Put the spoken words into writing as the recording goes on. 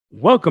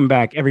Welcome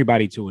back,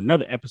 everybody, to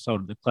another episode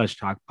of the Clutch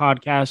Talk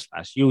podcast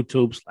slash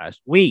YouTube slash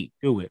We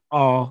Do It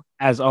All.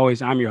 As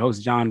always, I'm your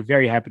host, John.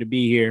 Very happy to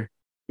be here.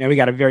 Man, we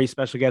got a very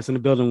special guest in the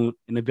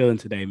building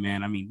today,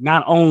 man. I mean,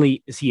 not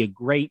only is he a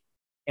great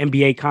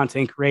NBA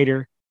content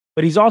creator,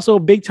 but he's also a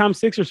big time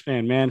Sixers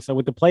fan, man. So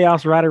with the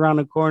playoffs right around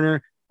the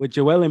corner, with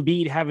Joel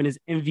Embiid having his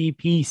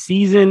MVP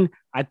season,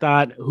 I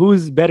thought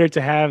who's better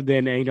to have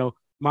than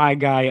my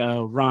guy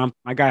Romp.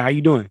 My guy, how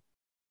you doing?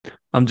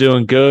 I'm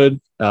doing good.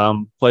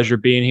 Pleasure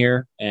being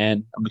here,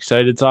 and I'm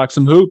excited to talk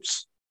some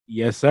hoops.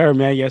 Yes, sir,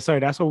 man. Yes, sir.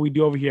 That's what we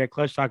do over here at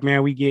Clutch Talk,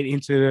 man. We get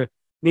into the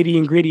nitty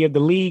and gritty of the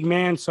league,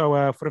 man.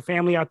 So for the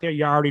family out there,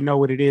 you already know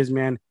what it is,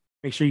 man.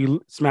 Make sure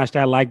you smash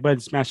that like button,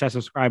 smash that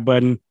subscribe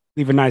button,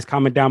 leave a nice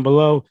comment down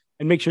below,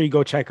 and make sure you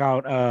go check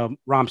out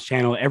Romp's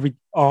channel.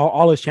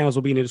 All his channels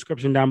will be in the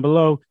description down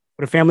below.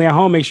 For the family at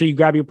home, make sure you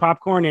grab your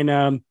popcorn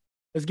and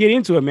let's get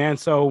into it, man.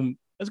 So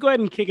let's go ahead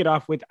and kick it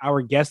off with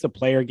our guest the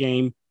player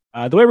game.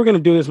 The way we're gonna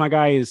do this, my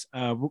guy, is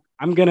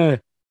I'm gonna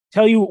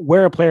tell you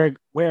where a player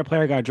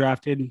got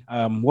drafted,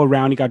 what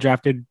round he got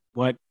drafted,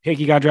 what pick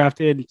he got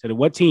drafted, to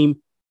what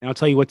team, and I'll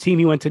tell you what team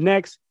he went to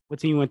next,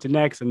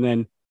 and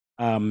then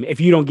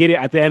if you don't get it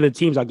at the end of the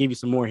teams, I'll give you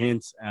some more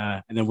hints,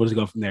 and then we'll just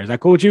go from there. Is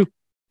that cool with you?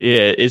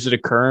 Yeah, is it a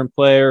current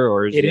player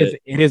or is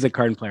it? It is a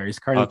current player. He's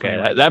current.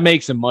 Okay, player. that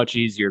makes it much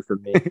easier for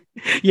me.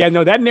 Yeah,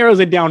 no, that narrows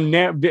it down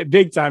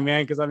big time,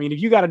 man. Because I mean, if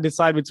you got to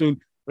decide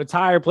between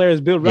retired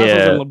players, Bill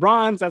Russells and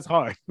LeBrons, that's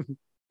hard.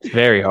 It's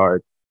very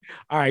hard.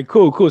 All right,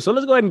 cool. So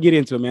let's go ahead and get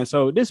into it, man.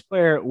 So this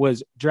player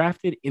was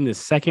drafted in the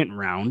second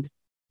round.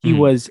 He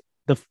was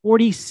the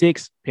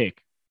 46th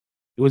pick.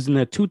 It was in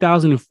the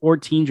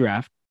 2014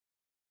 draft.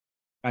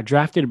 Got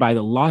drafted by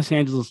the Los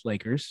Angeles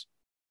Lakers.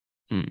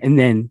 And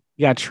then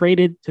he got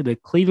traded to the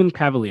Cleveland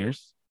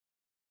Cavaliers,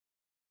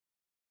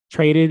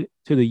 traded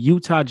to the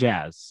Utah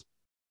Jazz.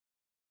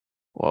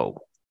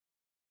 Whoa,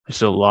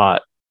 it's a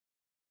lot.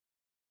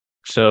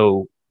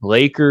 So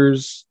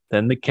Lakers,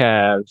 then the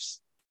Cavs,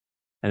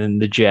 and then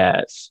the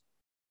Jazz.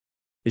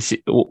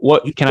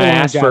 What can I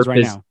ask for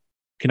right now?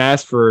 Can I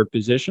ask for a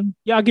position?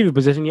 Yeah, I'll give you a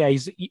position. Yeah,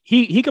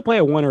 he could play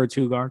a 1 or a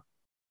 2 guard.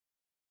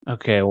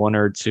 Okay, a 1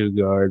 or a 2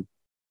 guard.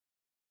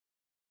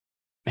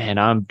 Man,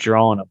 I'm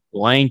drawing a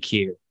blank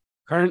here.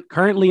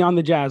 Currently on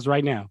the Jazz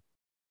right now.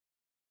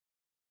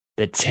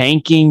 The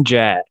tanking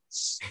Jazz.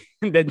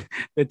 the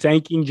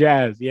tanking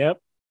Jazz. Yep.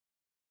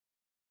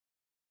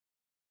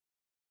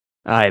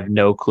 I have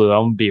no clue.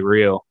 I'm gonna be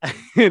real.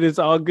 It is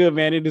all good,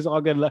 man. It is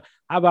all good.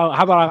 How about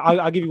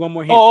I'll give you one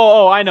more hint.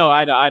 Oh, I know.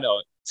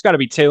 It's got to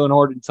be Taylor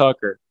Horton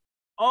Tucker.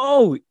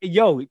 Oh,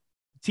 yo,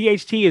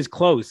 THT is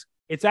close.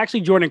 It's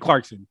actually Jordan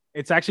Clarkson.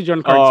 Oh,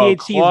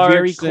 THT is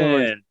very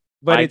close,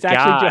 but it's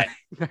actually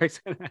Jordan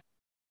Clarkson.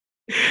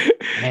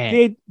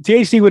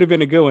 THT would have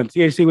been a good one.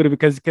 THT would have,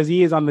 because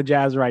he is on the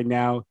Jazz right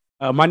now.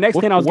 My next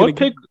thing I was going to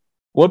pick.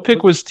 What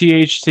pick was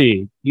THT?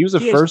 He was a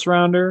first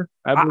rounder,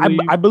 I believe.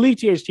 I believe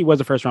THT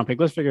was a first round pick.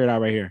 Let's figure it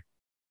out right here.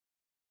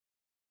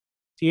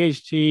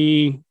 THT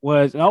he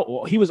was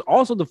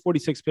also the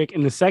 46th pick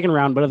in the second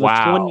round, but of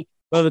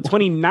the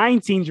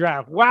 2019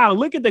 draft. Wow,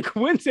 look at the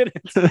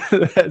coincidence.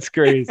 That's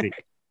crazy.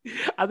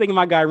 I think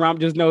my guy Romp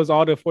just knows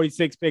all the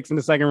 46 picks in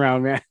the second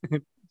round, man.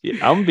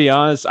 Yeah, I'm gonna be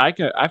honest.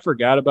 I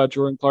forgot about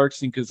Jordan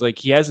Clarkson because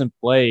he hasn't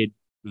played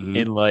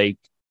in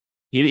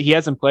he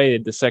hasn't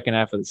played the second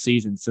half of the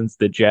season since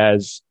the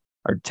Jazz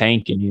are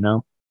tanking.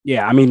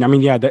 Yeah, I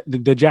mean, yeah.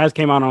 The Jazz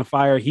came out on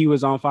fire. He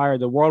was on fire.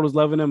 The world was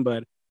loving him,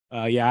 but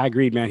yeah, I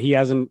agreed, man. He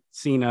hasn't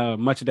seen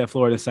much of that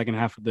floor in the second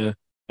half of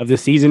the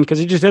season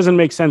because it just doesn't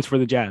make sense for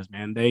the Jazz,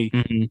 man. They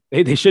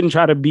shouldn't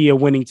try to be a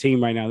winning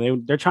team right now.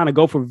 They're trying to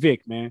go for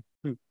Vic, man.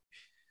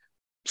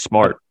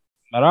 Smart.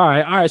 But all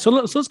right. So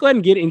let's go ahead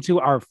and get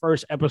into our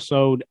first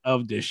episode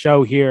of the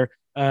show here,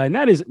 and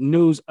that is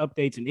news,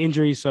 updates, and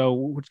injuries. So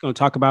we're just going to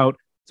talk about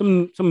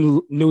some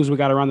news we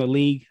got around the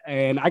league,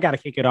 and I got to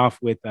kick it off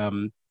with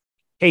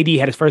KD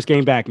had his first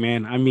game back,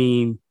 man. I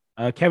mean,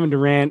 Kevin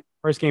Durant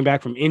first game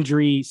back from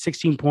injury,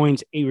 16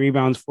 points, 8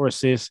 rebounds, 4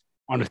 assists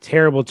on a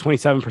terrible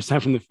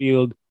 27% from the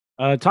field.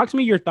 Talk to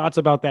me your thoughts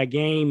about that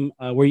game.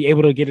 Were you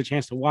able to get a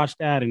chance to watch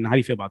that, and how do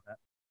you feel about that?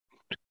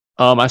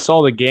 I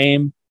saw the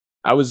game.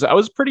 I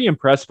was pretty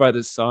impressed by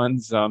the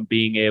Suns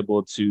being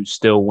able to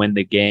still win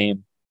the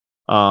game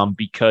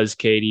because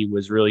KD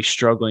was really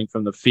struggling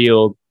from the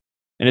field.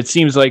 And it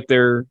seems like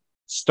they're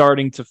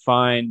starting to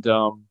find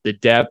the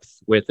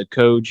depth with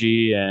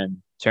Okogie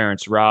and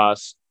Terrence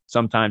Ross,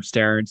 sometimes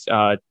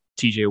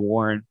TJ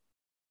Warren.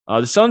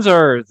 The Suns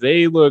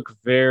they look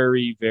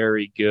very,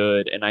 very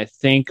good. And I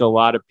think a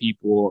lot of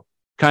people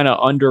kind of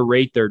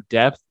underrate their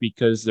depth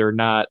because they're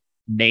not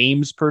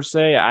names per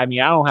se. I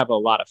mean, I don't have a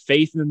lot of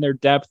faith in their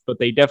depth, but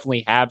they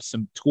definitely have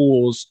some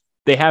tools.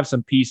 They have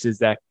some pieces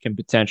that can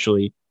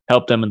potentially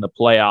help them in the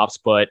playoffs.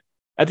 But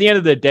at the end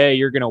of the day,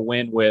 you're going to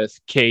win with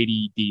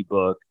KD,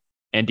 D-Book,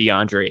 and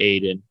DeAndre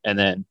Ayton, and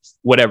then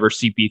whatever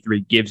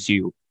CP3 gives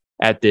you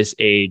at this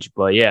age.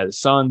 But yeah, the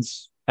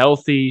Suns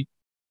healthy.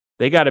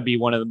 they got to be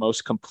one of the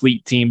most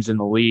complete teams in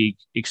the league,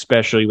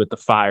 especially with the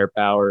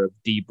firepower of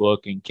D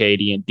Book and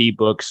KD. And D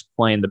Book's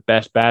playing the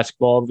best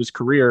basketball of his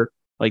career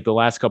like the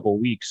last couple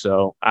of weeks.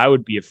 So I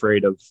would be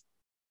afraid of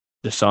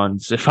the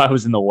Suns if I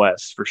was in the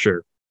West for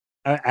sure.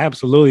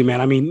 Absolutely,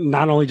 man. I mean,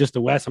 not only just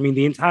the West. I mean,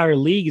 the entire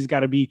league has got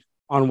to be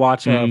on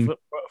watch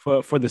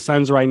for the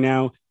Suns right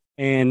now.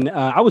 And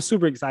I was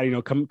super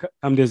excited. Come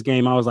this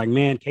game, I was like,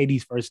 man,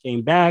 KD's first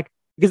game back,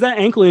 because that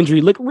ankle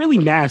injury looked really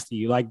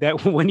nasty. Like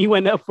that when he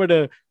went up for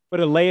the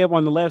layup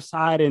on the left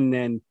side and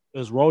then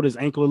just rolled his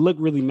ankle, it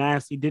looked really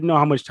nasty. Didn't know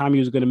how much time he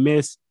was going to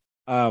miss.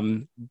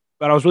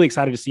 But I was really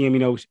excited to see him.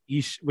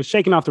 He was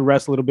shaking off the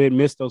rest a little bit,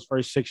 missed those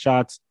first 6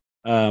 shots,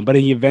 but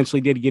he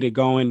eventually did get it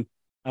going.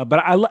 But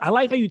I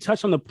like how you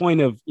touched on the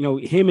point of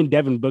him and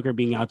Devin Booker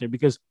being out there,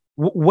 because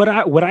what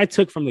I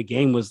took from the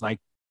game was like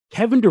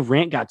Kevin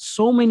Durant got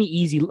so many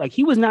easy, like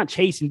he was not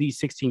chasing these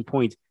 16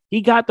 points. He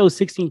got those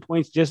 16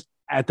 points just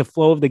at the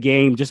flow of the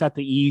game, just at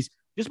the ease,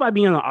 just by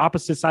being on the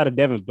opposite side of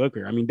Devin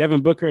Booker. I mean,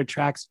 Devin Booker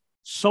attracts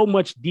so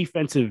much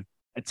defensive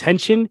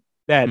attention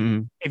that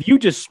if you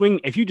just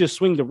swing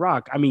the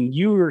rock, I mean,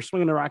 you were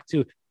swinging the rock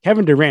to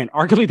Kevin Durant,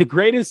 arguably the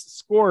greatest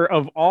scorer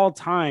of all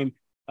time.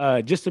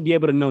 Just to be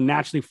able to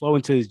naturally flow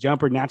into his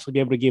jumper, naturally be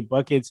able to get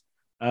buckets.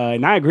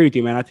 And I agree with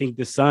you, man. I think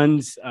the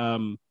Suns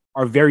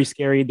are very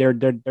scary. They're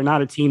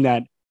not a team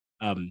that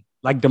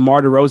like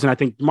DeMar DeRozan. I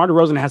think DeMar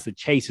DeRozan has to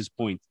chase his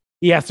points.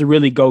 He has to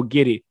really go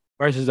get it,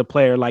 versus a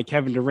player like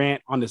Kevin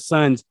Durant on the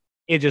Suns.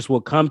 It just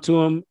will come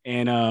to him,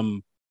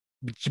 and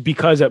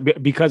because of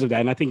that.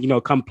 And I think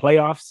come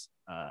playoffs,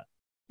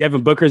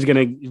 Devin Booker is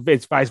gonna.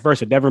 It's vice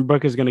versa. Devin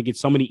Booker is gonna get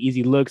so many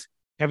easy looks.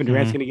 Kevin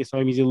Durant's gonna get so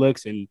many easy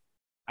looks, and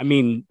I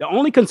mean, the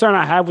only concern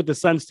I have with the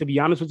Suns, to be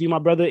honest with you, my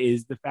brother,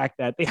 is the fact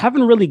that they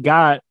haven't really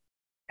got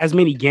as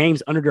many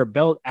games under their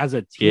belt as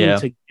a team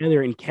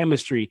together in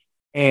chemistry.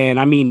 And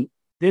I mean,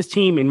 this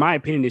team, in my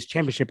opinion, is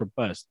championship or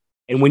bust.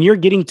 And when you're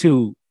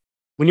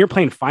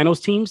playing finals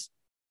teams,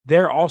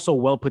 they're also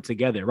well put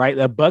together, right?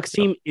 The Bucks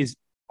team is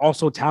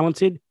also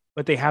talented,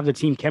 but they have the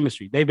team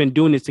chemistry. They've been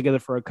doing this together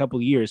for a couple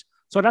of years.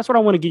 So that's what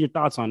I want to get your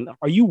thoughts on.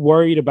 Are you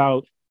worried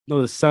about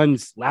the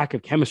Suns' lack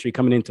of chemistry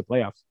coming into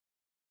playoffs?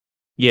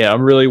 Yeah,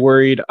 I'm really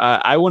worried.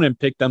 I wouldn't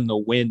pick them to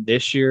win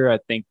this year. I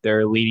think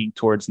they're leaning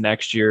towards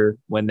next year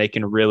when they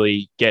can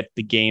really get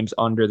the games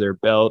under their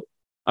belt.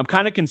 I'm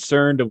kind of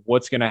concerned of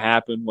what's going to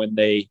happen when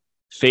they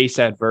face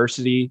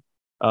adversity,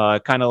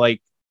 kind of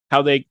like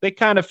how they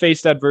kind of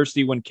faced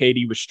adversity when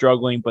KD was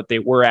struggling, but they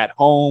were at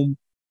home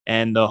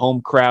and the home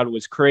crowd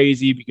was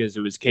crazy because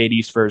it was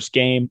KD's first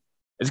game.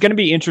 It's going to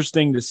be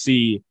interesting to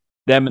see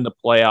them in the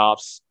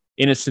playoffs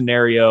in a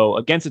scenario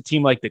against a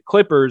team like the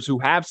Clippers, who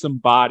have some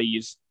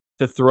bodies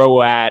to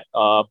throw at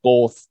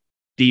both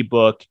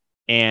D-Book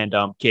and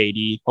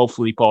KD.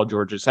 Hopefully Paul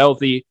George is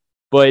healthy.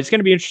 But it's going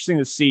to be interesting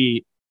to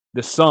see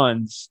the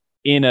Suns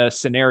in a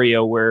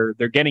scenario where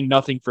they're getting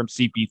nothing from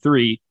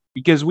CP3,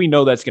 because we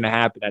know that's going to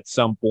happen at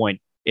some point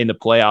in the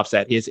playoffs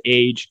at his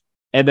age.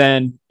 And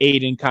then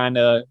Aiden kind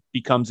of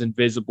becomes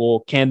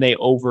invisible. Can they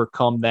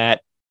overcome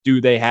that?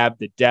 Do they have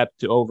the depth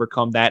to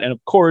overcome that? And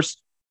of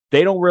course,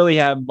 they don't really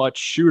have much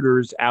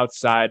shooters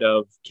outside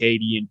of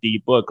KD and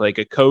D-Book. Like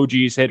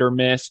Okoji's hit or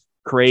miss,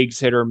 Craig's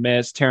hit or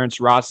miss.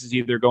 Terrence Ross is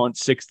either going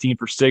 16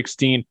 for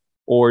 16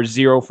 or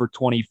 0 for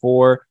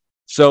 24.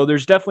 So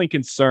there's definitely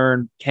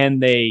concern. Can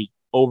they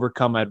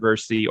overcome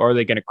adversity? Or are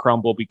they going to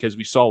crumble? Because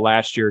we saw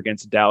last year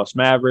against the Dallas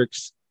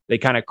Mavericks, they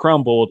kind of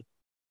crumbled.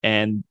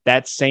 And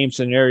that same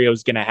scenario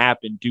is going to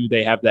happen. Do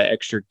they have that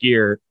extra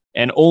gear?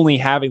 And only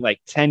having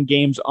like 10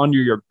 games under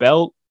your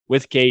belt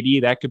with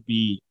KD, that could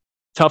be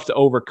tough to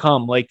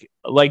overcome, like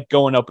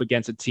going up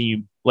against a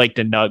team like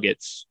the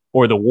Nuggets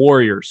or the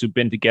Warriors, who've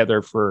been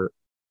together for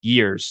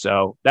years.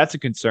 So that's a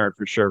concern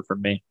for sure for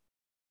me.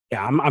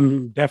 Yeah,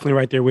 I'm definitely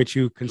right there with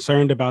you.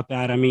 Concerned about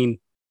that. I mean,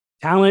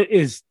 talent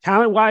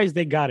wise,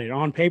 they got it.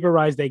 On paper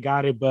wise, they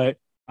got it. But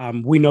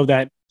we know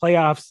that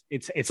playoffs,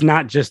 it's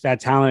not just that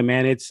talent,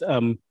 man. It's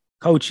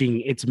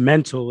coaching, it's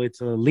mental, it's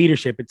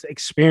leadership, it's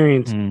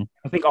experience.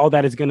 I think all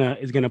that is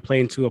gonna play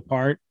into a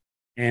part.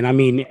 And I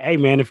mean, hey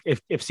man,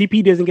 if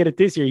CP doesn't get it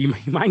this year, you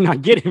might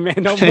not get it,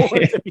 man. No more.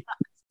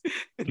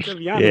 To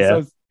be honest,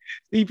 Yeah. So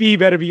CP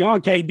better be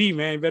on KD,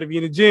 man. Better be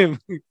in the gym.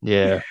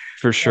 Yeah,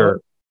 for sure.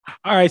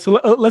 All right, so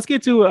let's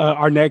get to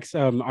our next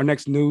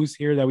news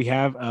here that we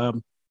have,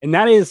 and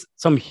that is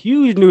some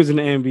huge news in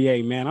the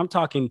NBA, man. I'm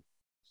talking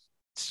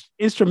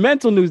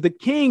instrumental news. The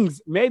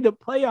Kings made the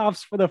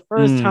playoffs for the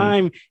first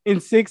time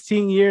in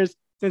 16 years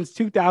since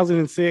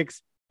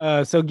 2006.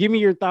 So give me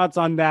your thoughts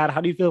on that.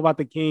 How do you feel about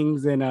the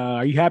Kings, and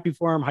are you happy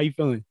for them? How you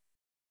feeling?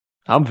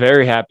 I'm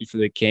very happy for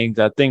the Kings.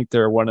 I think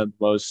they're one of the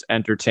most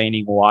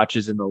entertaining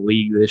watches in the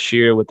league this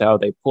year with how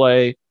they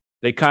play.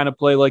 They kind of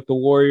play like the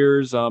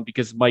Warriors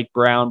because Mike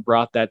Brown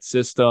brought that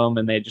system,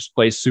 and they just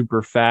play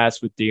super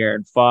fast with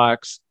De'Aaron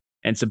Fox.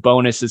 And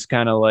Sabonis is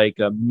kind of like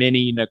a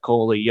mini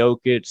Nikola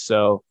Jokic.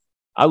 So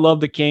I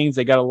love the Kings.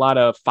 They got a lot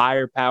of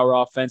firepower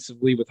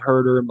offensively with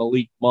Herter and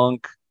Malik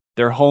Monk.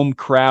 Their home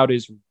crowd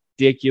is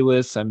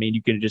ridiculous. I mean,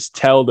 you can just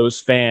tell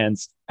those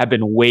fans have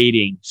been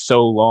waiting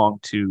so long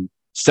to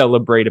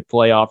celebrate a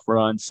playoff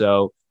run.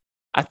 So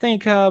I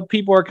think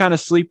people are kind of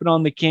sleeping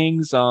on the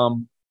Kings.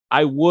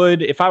 I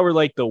would, if I were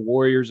like the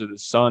Warriors or the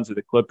Suns or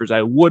the Clippers,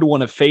 I would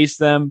want to face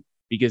them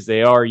because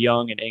they are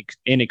young and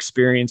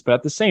inexperienced. But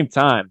at the same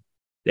time,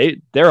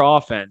 their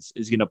offense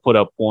is going to put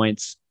up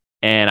points.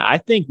 And I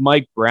think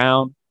Mike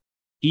Brown,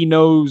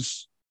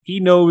 he's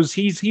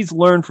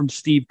learned from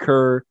Steve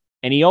Kerr,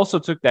 and he also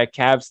took that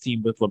Cavs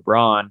team with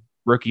LeBron,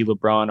 rookie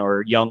LeBron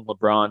or young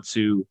LeBron,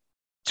 to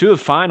the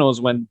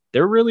finals when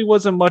there really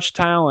wasn't much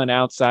talent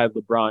outside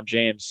LeBron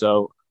James.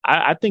 So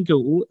I think a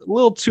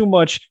little too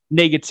much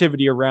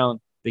negativity around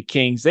the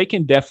Kings. They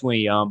can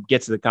definitely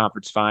get to the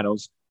conference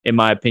finals, in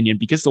my opinion,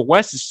 because the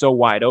West is so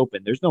wide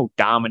open. There's no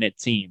dominant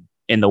team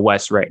in the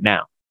West right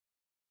now.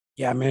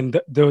 Yeah, man,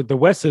 the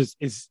West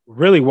is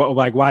really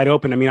like wide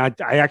open. I mean, I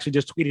actually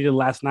just tweeted it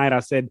last night. I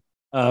said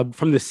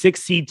from the 6th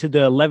seed to the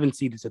 11th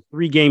seed, it's a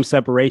 3-game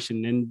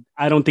separation, and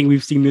I don't think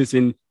we've seen this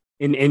in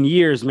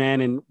years,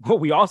 man. And what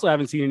we also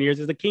haven't seen in years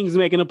is the Kings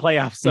making the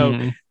playoffs.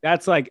 So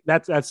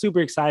that's super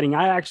exciting.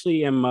 I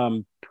actually am.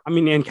 I'm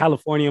in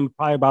California. I'm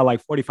probably about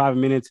like 45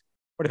 minutes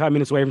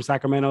away from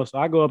Sacramento. So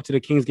I go up to the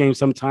Kings game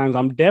sometimes.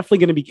 I'm definitely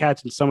going to be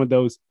catching some of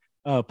those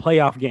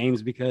playoff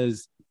games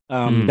because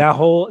that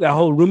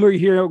whole rumor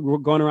here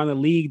going around the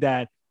league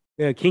that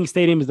the King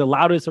Stadium is the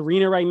loudest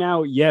arena right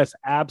now. Yes,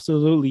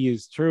 absolutely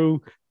is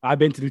true. I've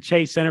been to the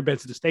Chase Center, been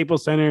to the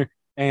Staples Center,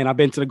 and I've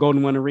been to the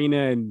Golden One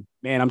Arena. And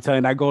man, I'm telling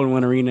you, that Golden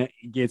One Arena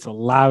gets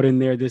loud in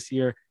there this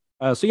year.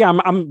 So yeah,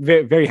 I'm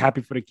very, very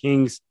happy for the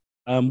Kings.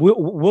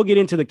 We'll get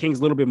into the Kings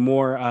a little bit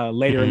more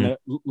later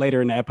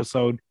in the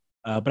episode.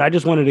 But I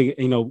just wanted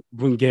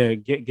to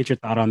get your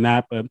thought on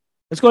that. But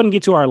let's go ahead and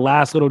get to our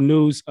last little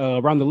news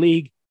around the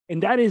league.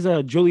 And that is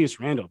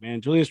Julius Randle,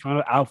 man. Julius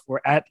Randle out for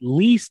at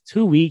least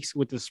 2 weeks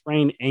with the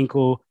sprained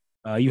ankle.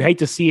 You hate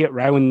to see it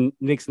right when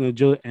Knicks and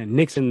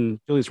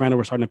Julius Randle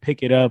were starting to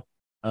pick it up.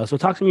 So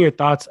talk to me your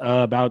thoughts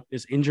about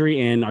this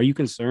injury, and are you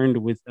concerned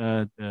with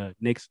the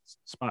Knicks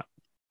spot?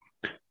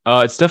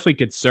 It's definitely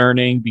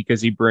concerning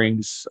because he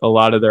brings a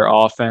lot of their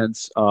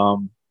offense.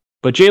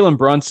 But Jalen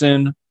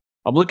Brunson,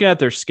 I'm looking at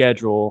their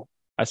schedule.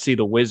 I see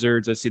the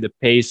Wizards. I see the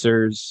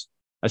Pacers.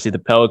 I see the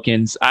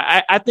Pelicans.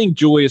 I think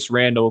Julius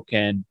Randle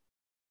can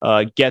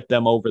get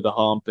them over the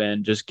hump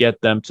and just get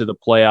them to the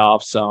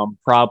playoffs.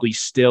 Probably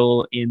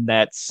still in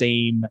that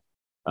same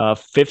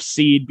 5th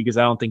seed because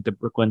I don't think the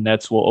Brooklyn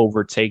Nets will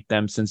overtake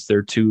them since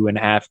they're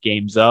 2.5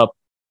 games up.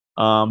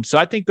 So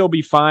I think they'll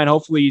be fine.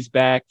 Hopefully he's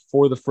back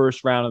for the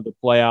first round of the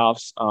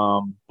playoffs.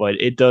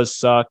 But it does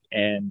suck,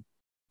 and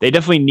they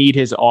definitely need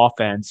his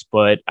offense.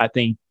 But I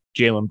think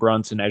Jalen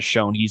Brunson has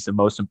shown he's the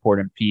most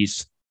important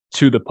piece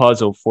to the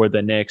puzzle for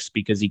the Knicks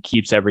because he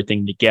keeps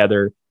everything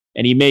together.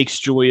 And he makes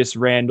Julius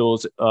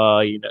Randle's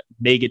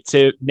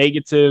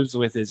negatives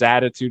with his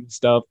attitude and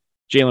stuff.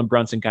 Jalen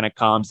Brunson kind of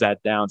calms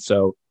that down.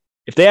 So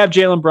if they have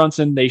Jalen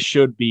Brunson, they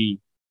should be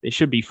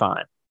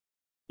fine.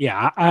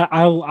 Yeah,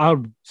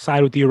 I'll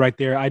side with you right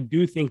there. I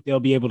do think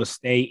they'll be able to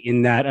stay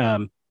in that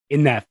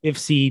 5th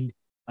seed.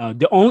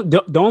 The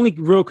only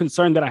real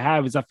concern that I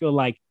have is I feel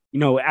like,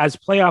 as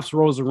playoffs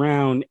rolls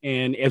around,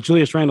 and if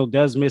Julius Randle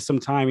does miss some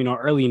time,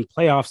 early in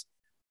playoffs,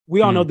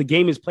 we all know the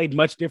game is played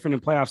much different in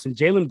playoffs. And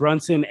Jalen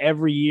Brunson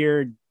every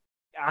year,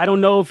 I don't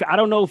know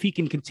if he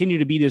can continue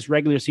to be this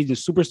regular season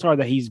superstar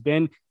that he's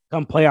been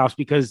come playoffs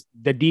because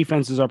the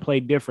defenses are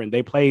played different.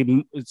 They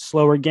play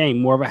slower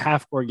game, more of a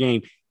half-court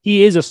game.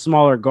 He is a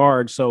smaller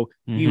guard, so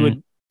he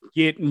would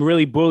get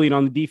really bullied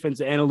on the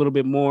defensive end a little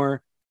bit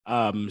more.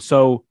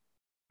 So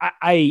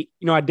I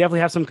definitely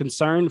have some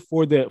concern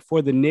for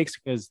the Knicks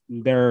because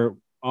they're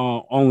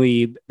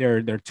 2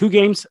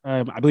 games.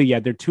 I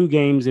believe, they're 2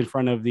 games in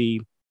front of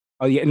the.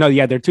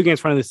 They're 2 games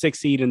in front of the 6th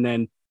seed, and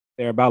then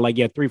they're about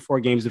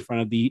 3-4 games in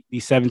front of the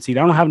 7th seed.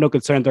 I don't have no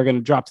concern they're going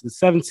to drop to the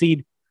 7th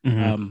seed,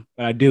 but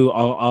I do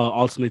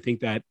ultimately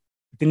think that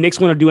if the Knicks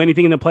want to do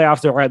anything in the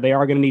playoffs, they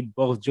are going to need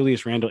both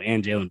Julius Randle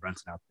and Jalen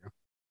Brunson out there.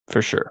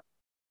 For sure.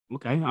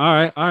 Okay.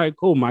 All right,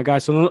 cool, my guy.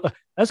 So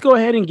let's go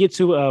ahead and get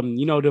to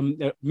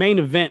the main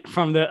event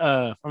from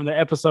the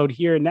episode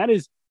here, and that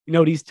is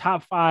these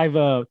top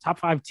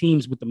five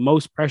teams with the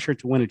most pressure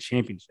to win a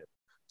championship.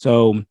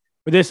 So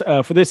for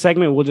this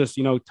segment, we'll just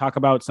talk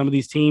about some of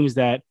these teams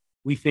that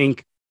we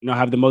think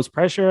have the most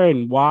pressure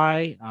and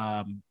why.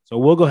 So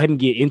we'll go ahead and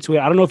get into it.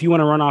 I don't know if you want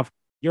to run off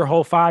your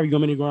whole 5. You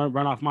want me to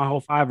run off my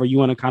whole 5, or you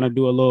want to kind of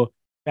do a little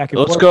back and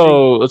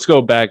forth? Let's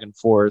go back and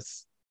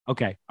forth.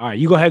 Okay. All right.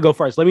 You go ahead and go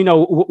first. Let me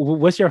know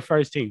what's your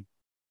first team.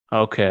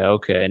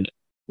 Okay. And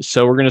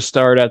so we're gonna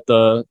start at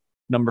the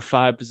number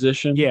 5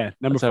 position. Yeah,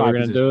 number That's 5. How we're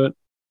gonna do it.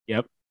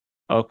 Yep.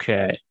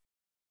 Okay.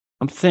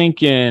 I'm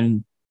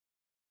thinking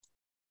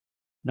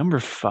number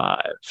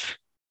 5.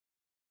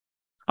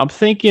 I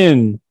think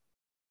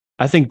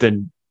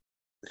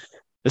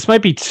this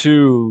might be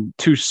too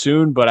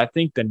soon, but I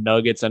think the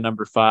Nuggets are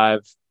number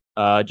 5,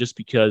 just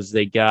because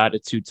they got a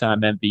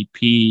 2-time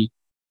MVP.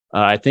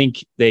 I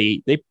think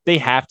they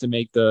have to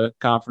make the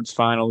conference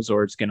finals,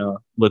 or it's gonna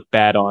look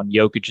bad on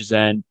Jokic's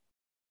end.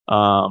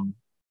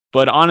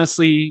 But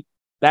honestly,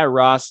 that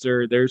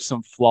roster, there's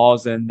some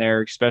flaws in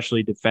there,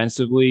 especially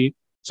defensively.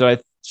 So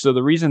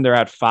the reason they're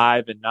at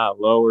 5 and not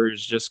lower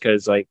is just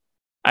because like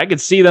I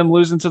could see them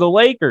losing to the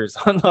Lakers.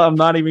 I'm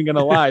not even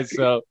gonna lie.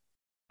 So,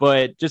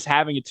 but just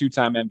having a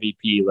 2-time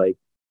MVP, like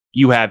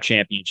you have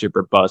championship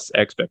or bust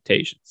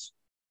expectations.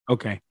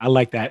 Okay, I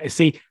like that.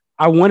 See,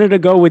 I wanted to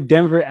go with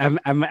Denver at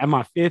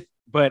my 5th,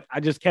 but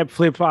I just kept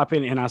flip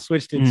flopping and I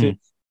switched it to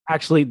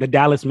actually the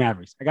Dallas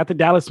Mavericks. I got the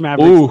Dallas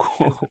Mavericks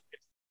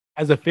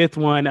as a 5th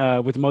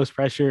one with most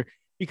pressure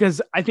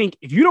because I think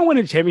if you don't win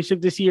a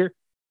championship this year,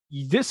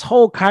 this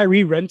whole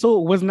Kyrie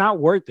rental was not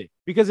worth it.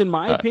 Because in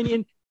my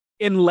opinion,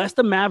 unless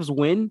the Mavs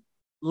win,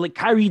 like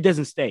Kyrie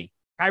doesn't stay.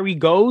 Kyrie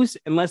goes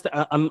unless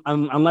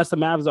unless the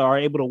Mavs are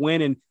able to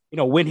win and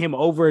win him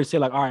over and say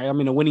like, all right, I'm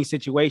in a winning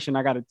situation.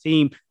 I got a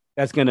team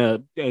that's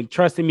gonna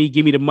trust in me,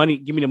 give me the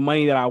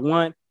money that I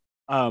want.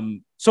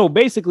 So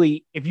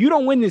basically, if you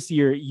don't win this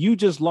year, you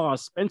just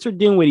lost Spencer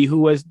Dinwiddie, who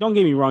was, don't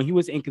get me wrong, he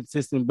was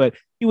inconsistent, but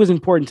he was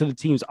important to the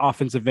team's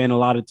offensive end a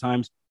lot of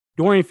times.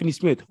 Dorian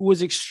Finney-Smith, who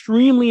was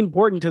extremely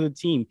important to the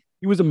team.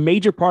 He was a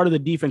major part of the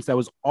defense that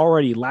was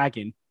already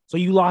lacking. So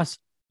you lost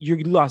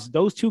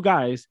those two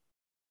guys.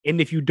 And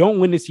if you don't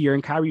win this year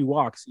and Kyrie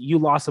walks, you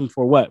lost him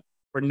for what?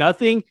 For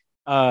nothing.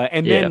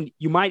 Then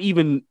you might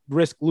even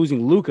risk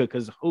losing Luka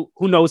because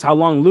who knows how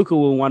long Luka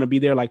will want to be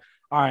there. Like,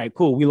 all right,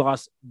 cool. We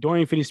lost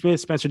Dorian Finney-Smith,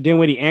 Spencer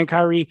Dinwiddie, and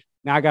Kyrie.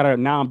 Now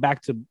I'm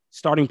back to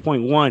starting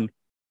point 1.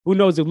 Who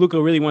knows if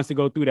Luka really wants to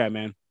go through that,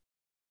 man?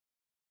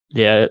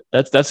 Yeah,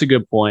 that's a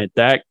good point.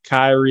 That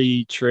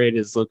Kyrie trade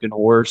is looking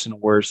worse and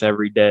worse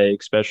every day,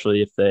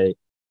 especially if they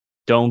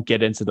don't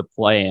get into the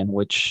play-in,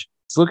 which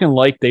it's looking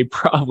like they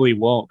probably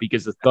won't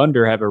because the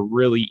Thunder have a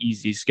really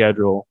easy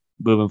schedule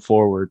moving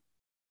forward.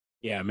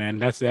 Yeah, man,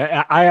 that's it.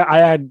 I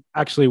had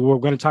actually, we're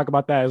going to talk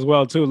about that as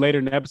well too later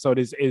in the episode.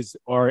 Is the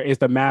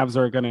Mavs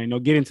are going to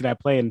get into that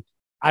play, and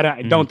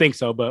I don't think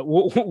so, but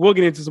we'll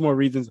get into some more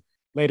reasons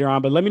later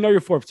on. But let me know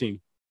your 4th team.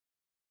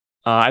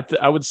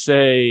 I would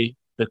say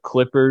the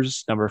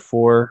Clippers, number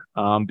 4,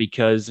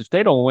 because if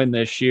they don't win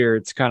this year,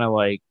 it's kind of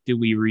like, do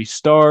we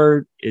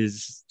restart?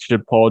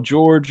 Should Paul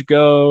George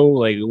go?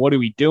 Like, what are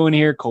we doing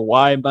here?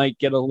 Kawhi might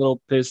get a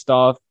little pissed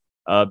off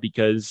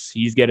because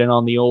he's getting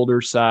on the older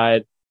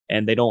side.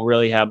 And they don't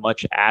really have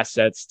much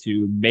assets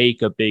to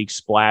make a big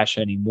splash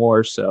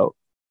anymore. So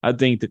I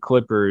think the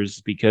Clippers,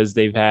 because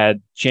they've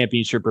had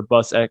championship or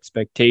bust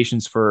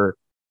expectations for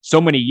so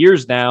many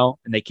years now,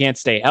 and they can't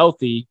stay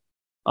healthy,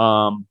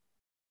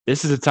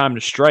 this is a time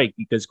to strike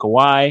because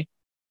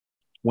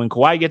when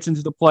Kawhi gets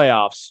into the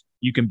playoffs,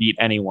 you can beat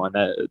anyone.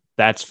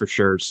 That's for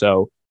sure.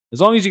 So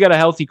as long as you got a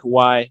healthy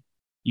Kawhi,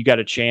 you got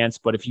a chance.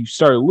 But if you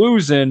start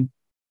losing,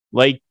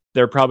 like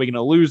they're probably going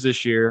to lose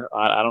this year.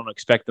 I don't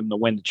expect them to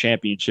win the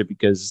championship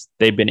because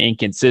they've been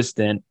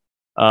inconsistent.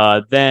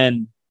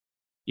 Then,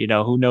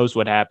 who knows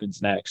what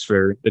happens next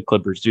for the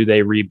Clippers? Do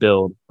they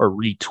rebuild or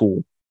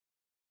retool?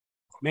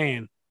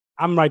 Man,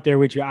 I'm right there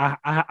with you.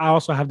 I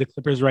also have the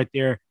Clippers right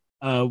there.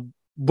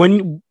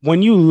 When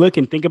you look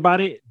and think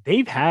about it,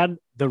 they've had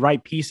the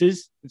right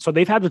pieces. So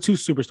they've had the 2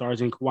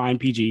 superstars in Kawhi and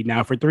PG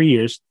now for 3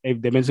 years. They've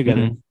been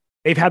together. Mm-hmm.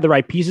 They've had the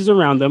right pieces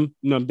around them.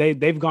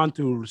 They've gone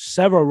through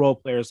several role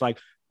players like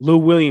Lou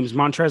Williams,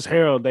 Montrezl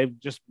Harrell. They've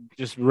just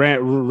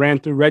ran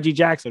through Reggie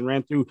Jackson,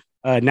 ran through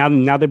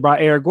now they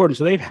brought Eric Gordon.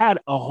 So they've had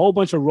a whole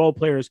bunch of role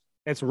players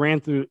that's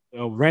ran through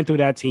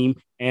that team,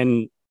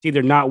 and it's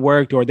either not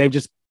worked or they've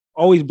just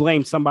always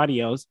blamed somebody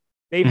else.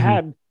 They've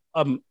had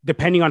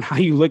depending on how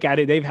you look at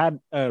it, they've had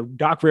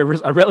Doc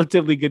Rivers, a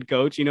relatively good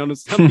coach.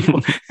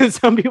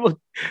 Some people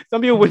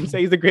wouldn't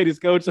say he's the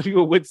greatest coach. Some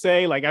people would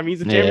say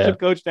he's a championship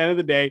coach at the end of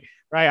the day,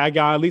 right?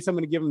 At least I'm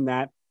going to give him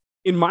that.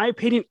 In my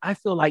opinion, I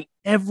feel like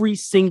every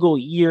single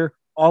year,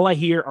 all I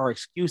hear are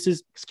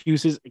excuses,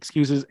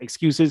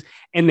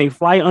 and they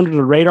fly under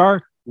the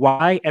radar.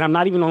 Why? And I'm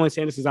not even only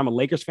saying this because I'm a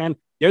Lakers fan.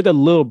 They're the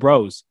little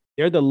bros.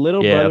 They're the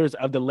little brothers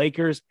of the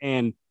Lakers.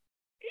 And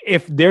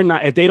if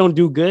they don't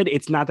do good,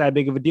 it's not that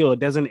big of a deal. It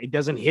doesn't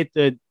hit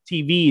the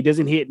TV. It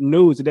doesn't hit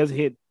news. It doesn't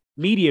hit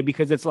media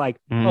because it's like,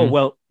 oh,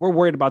 well, we're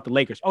worried about the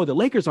Lakers. Oh, the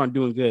Lakers aren't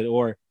doing good,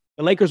 or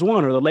the Lakers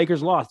won, or the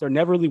Lakers lost. They're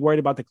never really worried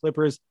about the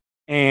Clippers.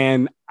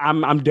 And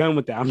I'm done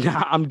with that.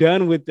 I'm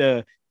done with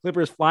the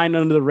Clippers flying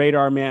under the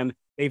radar, man.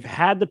 They've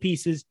had the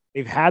pieces.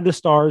 They've had the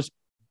stars.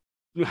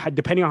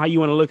 Depending on how you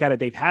want to look at it,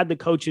 they've had the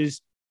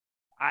coaches.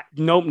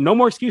 No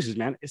more excuses,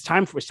 man. It's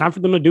time for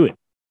them to do it.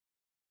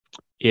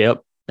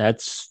 Yep,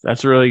 that's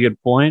a really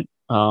good point.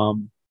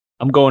 I'm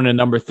going to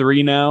number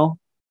 3 now.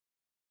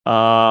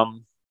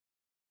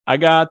 I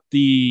got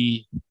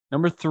the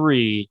number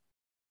 3.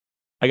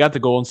 I got the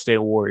Golden State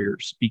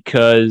Warriors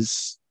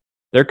because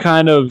they're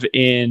kind of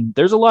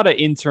there's a lot of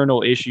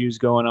internal issues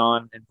going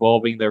on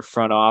involving their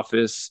front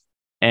office.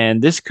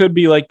 And this could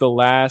be like the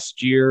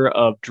last year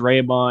of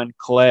Draymond,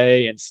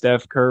 Clay, and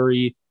Steph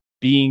Curry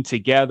being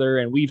together.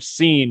 And we've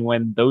seen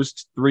when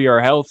those 3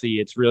 are healthy,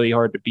 it's really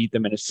hard to beat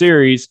them in a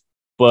series.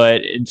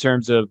 But in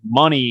terms of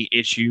money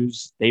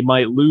issues, they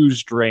might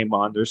lose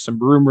Draymond. There's some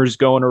rumors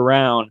going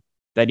around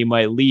that he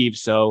might leave.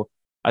 So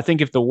I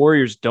think if the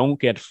Warriors don't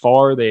get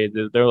far,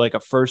 they're like a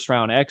first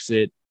round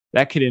exit,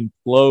 that could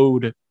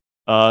implode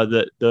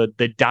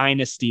the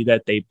dynasty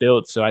that they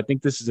built. So I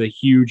think this is a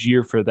huge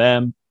year for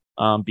them,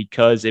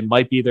 because it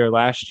might be their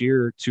last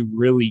year to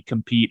really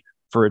compete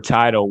for a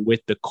title with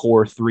the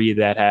core three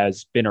that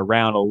has been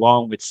around,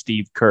 along with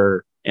Steve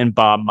Kerr and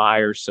Bob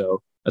Myers.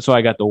 So that's why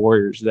I got the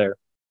Warriors there.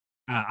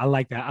 I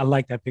like that. I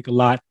like that pick a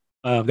lot.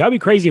 That'd be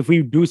crazy if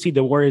we do see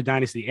the Warriors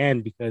dynasty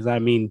end, because I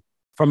mean,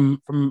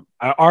 from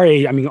our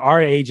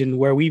age and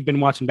where we've been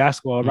watching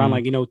basketball around,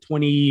 like,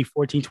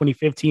 2014,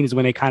 2015 is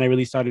when they kind of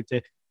really started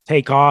to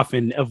take off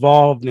and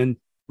evolve and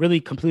really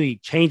completely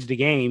change the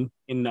game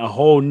in a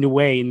whole new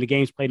way. And the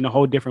game's played in a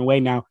whole different way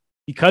now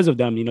because of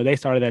them. They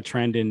started that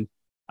trend, and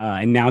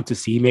now to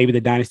see maybe the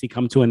dynasty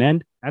come to an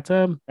end,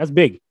 that's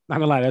big. Not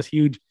gonna lie, that's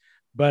huge.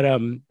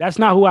 But that's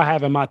not who I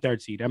have in my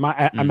third seed. I'm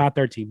my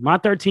third team. My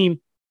third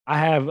team, I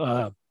have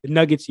the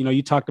Nuggets.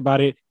 You talked about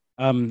it.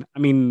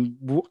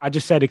 I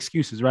just said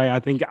excuses, right? I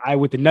think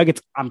with the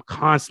Nuggets, I'm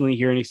constantly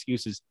hearing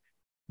excuses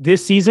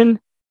this season.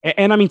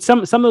 And I mean,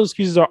 some of those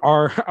excuses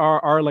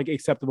are like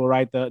acceptable,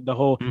 right? The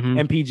whole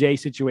MPJ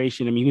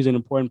situation. I mean, he was an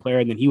important player,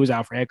 and then he was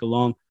out for heck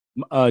long.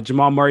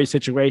 Jamal Murray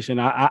situation.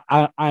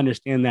 I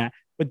understand that,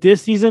 but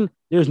this season,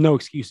 there's no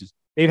excuses.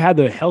 They've had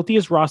the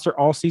healthiest roster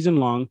all season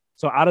long.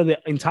 So out of the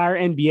entire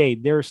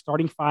NBA, their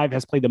starting five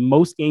has played the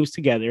most games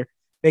together.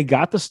 They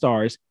got the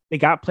stars. They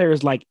got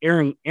players like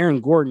Aaron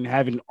Gordon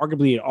having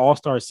arguably an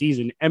all-star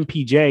season.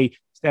 MPJ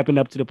stepping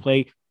up to the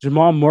plate.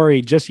 Jamal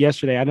Murray just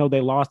yesterday. I know they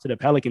lost to the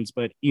Pelicans,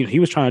 but he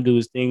was trying to do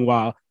his thing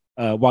while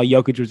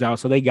Jokic was out.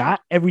 So they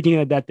got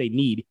everything that they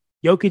need.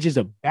 Jokic is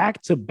a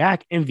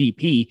back-to-back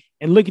MVP.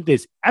 And look at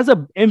this. As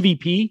a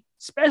MVP,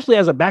 especially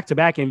as a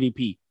back-to-back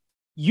MVP,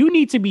 you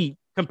need to be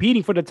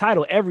competing for the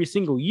title every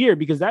single year,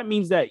 because that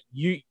means that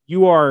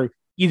you are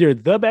either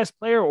the best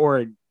player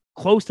or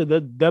close to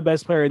the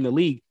best player in the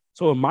league.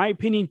 So in my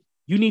opinion,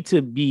 you need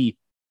to be,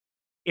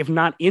 if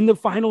not in the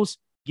finals,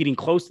 getting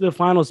close to the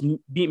finals,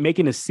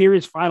 making a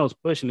serious finals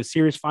push and a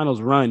serious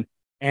finals run.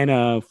 And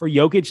for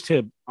Jokic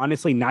to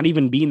honestly not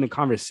even be in the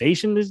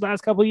conversation this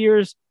last couple of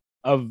years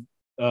of,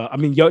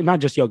 not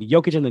just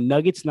Jokic and the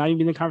Nuggets, not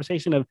even in the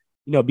conversation of,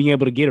 being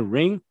able to get a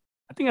ring.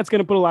 I think that's going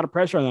to put a lot of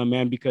pressure on them,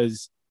 man,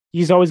 because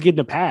he's always getting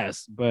a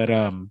pass, but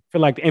I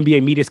feel like the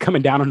NBA media is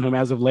coming down on him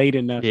as of late.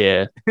 And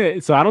yeah,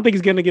 so I don't think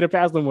he's going to get a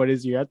pass no more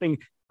this year. I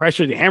think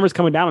the hammer's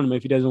coming down on him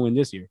if he doesn't win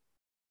this year.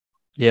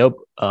 Yep.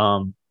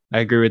 I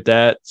agree with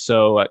that.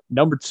 So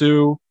number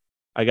two,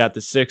 I got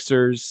the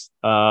Sixers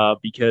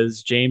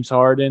because James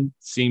Harden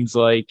seems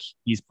like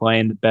he's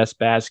playing the best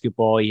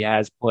basketball he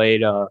has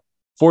played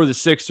for the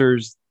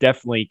Sixers,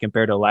 definitely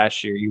compared to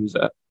last year. He was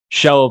a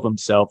shell of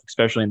himself,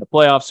 especially in the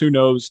playoffs. Who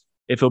knows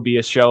if he'll be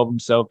a shell of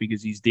himself,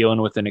 because he's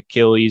dealing with an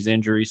Achilles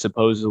injury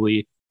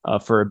supposedly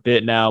for a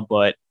bit now.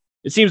 But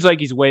it seems like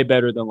he's way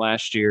better than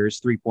last year. His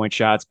three-point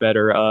shot's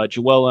better.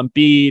 Joel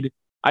Embiid,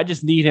 I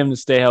just need him to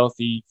stay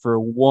healthy for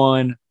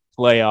one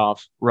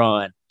playoff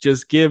run.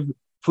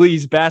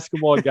 Please,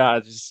 basketball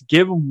guys, just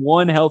give him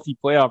one healthy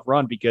playoff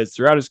run, because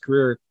throughout his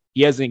career,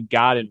 he hasn't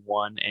gotten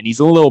one. And he's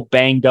a little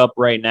banged up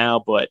right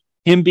now, but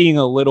him being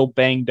a little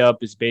banged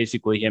up is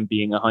basically him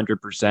being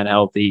 100%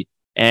 healthy.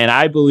 And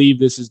I believe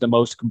this is the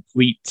most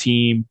complete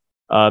team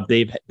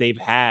they've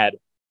had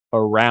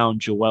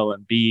around Joel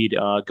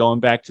Embiid. Going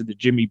back to the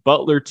Jimmy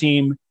Butler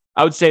team,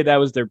 I would say that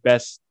was their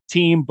best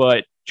team,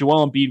 but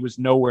Joel Embiid was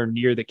nowhere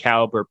near the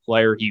caliber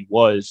player he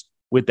was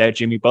with that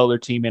Jimmy Butler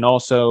team. And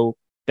also,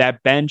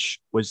 that bench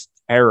was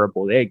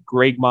terrible. They had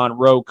Greg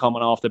Monroe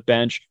coming off the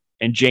bench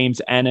and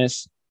James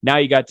Ennis. Now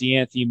you got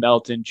DeAnthony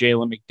Melton,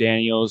 Jalen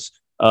McDaniels,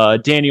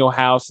 Daniel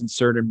House in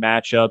certain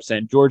matchups,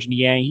 and George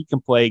Niang. He can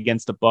play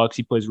against the Bucks.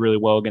 He plays really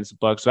well against the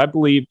Bucks. So I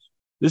believe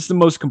this is the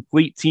most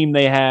complete team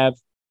they have.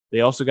 They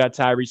also got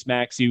Tyrese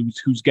Maxey,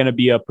 who's going to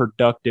be a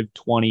productive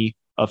 20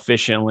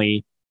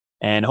 efficiently,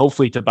 and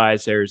hopefully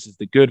Tobias Harris is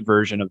the good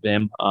version of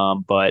him.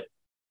 But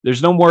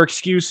there's no more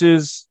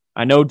excuses.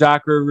 I know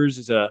Doc Rivers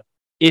is a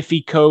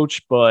iffy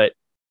coach, but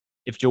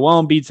if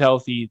Joel Embiid's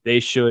healthy, they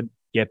should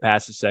get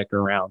past the second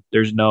round.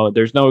 There's no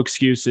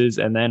excuses.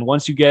 And then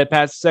once you get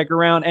past the second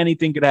round,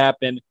 anything could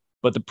happen,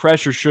 but the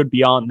pressure should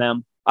be on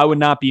them. I would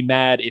not be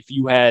mad if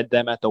you had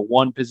them at the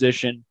one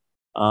position.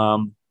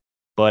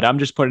 But I'm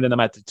just putting them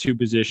at the two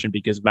position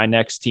because my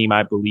next team,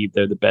 I believe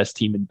they're the best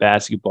team in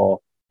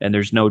basketball, and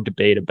there's no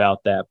debate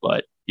about that.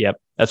 But yep,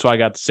 that's why I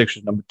got the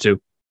Sixers number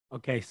two.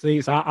 Okay, so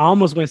I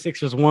almost went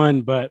Sixers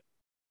one, but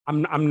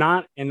I'm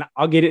not, and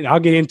I'll get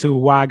into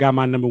why I got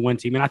my number one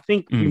team, and I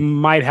think we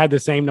might have the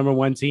same number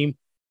one team.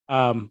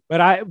 But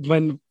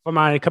for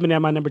my coming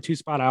down my number two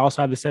spot, I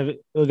also have the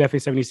Philadelphia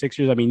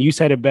 76ers. I mean, you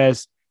said it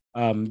best.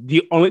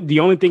 The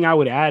only thing I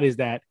would add is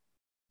that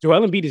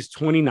Joel Embiid is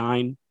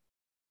 29.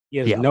 He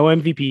has no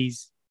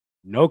MVPs,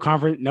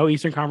 no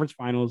Eastern Conference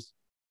Finals,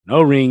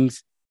 no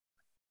rings.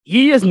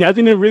 He has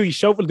nothing to really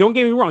show for. Don't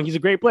get me wrong, he's a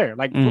great player.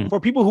 Like for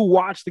people who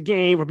watch the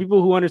game, for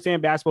people who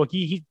understand basketball,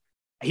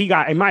 he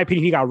got, in my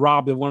opinion, he got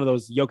robbed of one of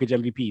those Jokic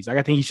MVPs. Like,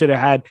 I think he should have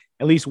had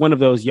at least one of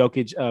those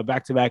Jokic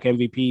back-to-back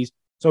MVPs.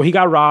 So he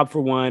got robbed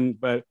for one,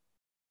 but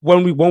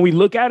when we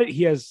look at it,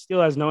 he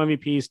still has no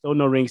MVP, still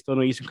no ring, still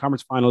no Eastern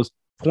Conference Finals.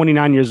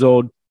 29 years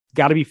old,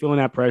 got to be feeling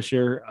that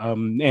pressure.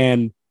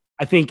 And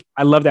I think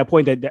I love that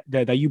point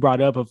that you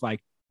brought up of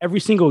like every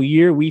single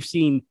year we've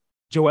seen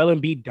Joel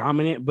Embiid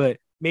dominant, but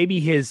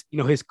maybe his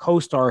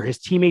co-star, his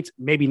teammates,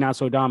 maybe not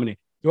so dominant.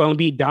 Joel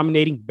Embiid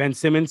dominating Ben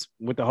Simmons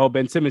with the whole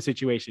Ben Simmons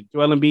situation.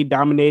 Joel Embiid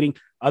dominating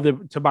other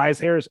Tobias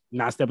Harris,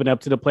 not stepping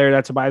up to the player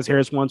that Tobias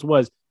Harris once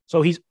was.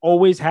 So he's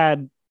always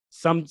had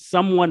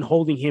someone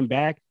holding him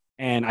back.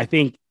 And I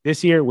think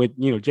this year with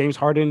James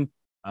Harden,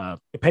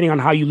 depending on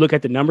how you look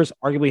at the numbers,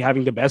 arguably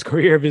having the best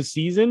career of his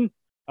season,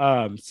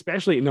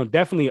 especially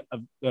definitely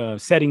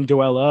setting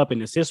Joel up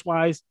and assist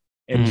wise,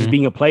 and just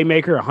being a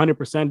playmaker,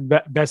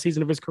 100% best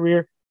season of his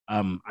career.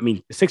 I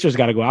mean, the Sixers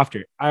got to go after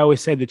it. I always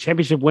said the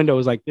championship window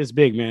is like this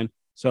big, man.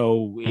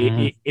 So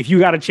if you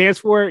got a chance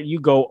for it,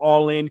 you go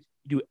all in,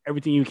 do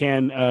everything you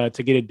can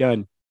to get it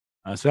done.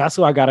 So that's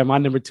who I got in my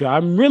number 2.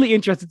 I'm really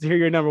interested to hear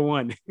your number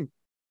 1.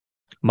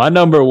 My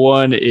number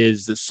 1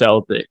 is the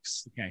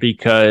Celtics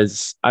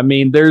because, I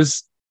mean,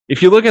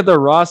 if you look at their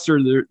roster,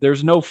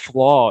 there's no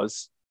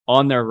flaws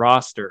on their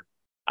roster.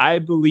 I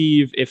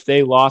believe if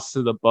they lost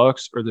to the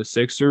Bucks or the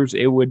Sixers,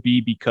 it would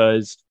be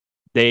because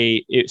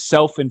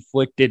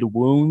self-inflicted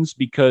wounds,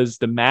 because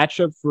the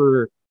matchup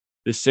for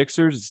the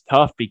Sixers is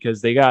tough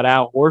because they got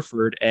Al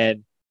Horford,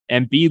 and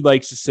Embiid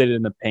likes to sit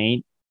in the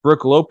paint.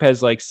 Brook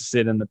Lopez likes to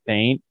sit in the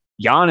paint.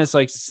 Giannis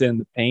likes to sit in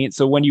the paint.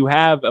 So when you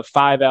have a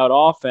 5-out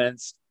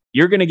offense,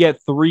 you're going to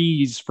get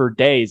threes for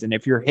days. And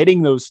if you're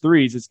hitting those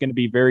threes, it's going to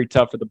be very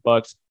tough for the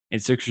Bucks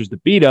and Sixers to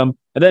beat them.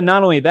 And then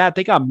not only that,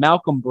 they got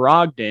Malcolm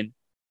Brogdon,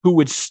 who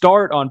would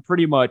start on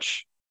pretty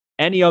much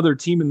any other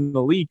team in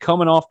the league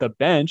coming off the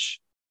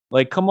bench.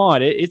 Like, come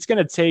on, it's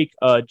going to take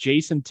a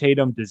Jason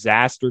Tatum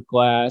disaster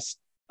class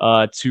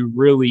to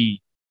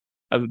really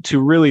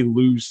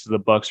lose to the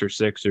Bucks or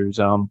Sixers.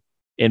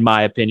 In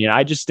my opinion,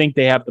 I just think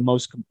they have the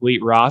most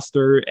complete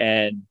roster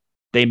and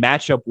they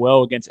match up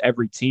well against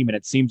every team. And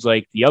it seems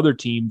like the other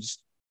teams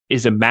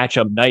is a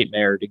matchup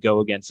nightmare to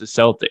go against the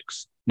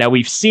Celtics. Now,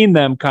 we've seen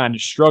them kind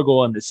of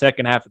struggle in the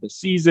second half of the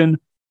season.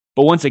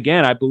 But once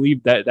again, I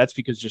believe that that's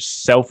because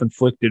just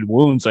self-inflicted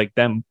wounds, like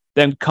them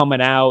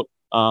coming out,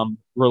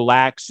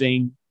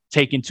 relaxing,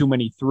 taking too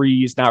many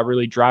threes, not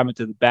really driving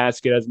to the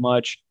basket as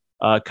much,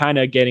 kind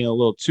of getting a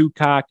little too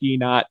cocky,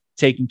 not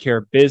taking care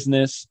of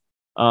business.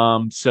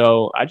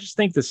 So I just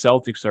think the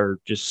Celtics are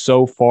just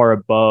so far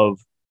above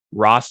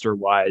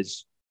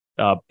roster-wise,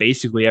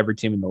 basically every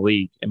team in the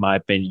league, in my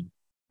opinion.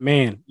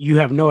 Man, you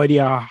have no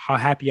idea how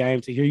happy I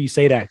am to hear you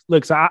say that.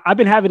 Look, so I've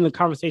been having a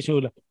conversation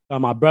with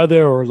my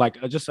brother or like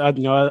just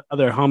other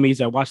homies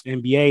that watch the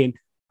NBA, and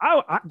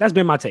that's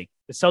been my take.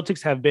 The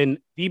Celtics have been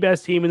the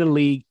best team in the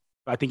league.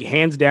 I think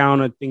hands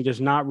down. I think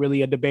there's not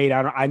really a debate.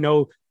 I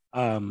know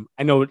that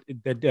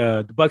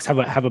the Bucks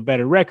have a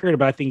better record,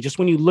 but I think just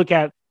when you look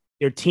at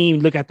their team,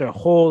 look at their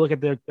whole, look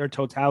at their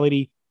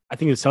totality, I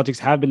think the Celtics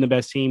have been the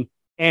best team.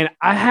 And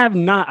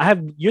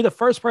you're the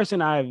first person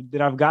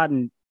that I've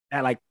gotten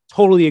that like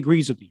totally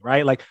agrees with me,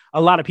 right? Like a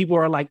lot of people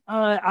are like,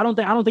 I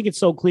don't think it's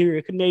so clear.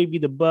 It could maybe be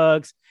the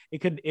Bucks.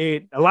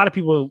 A lot of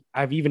people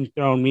I've even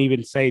thrown me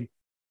even say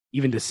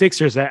even the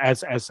Sixers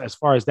as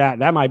far as that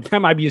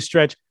might be a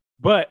stretch,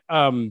 but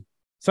some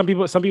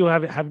people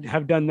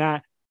have done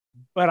that.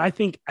 But I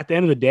think at the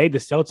end of the day, the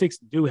Celtics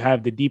do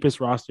have the deepest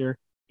roster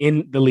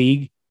in the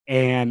league.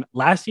 And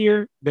last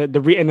year,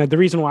 the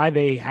reason why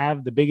they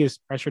have the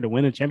biggest pressure to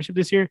win a championship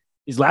this year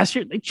is last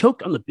year they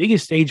choked on the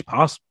biggest stage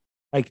possible,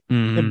 like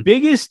the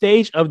biggest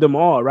stage of them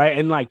all, right?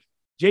 And like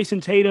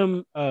Jason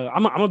Tatum,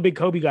 I'm a big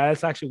Kobe guy.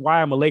 That's actually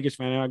why I'm a Lakers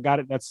fan. And I got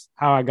it. That's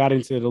how I got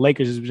into the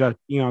Lakers is because,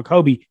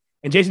 Kobe.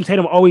 And Jason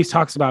Tatum always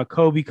talks about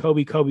Kobe.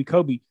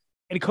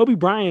 And Kobe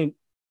Bryant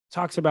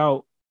talks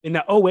about in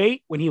the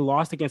 2008 when he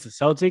lost against the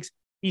Celtics,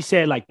 he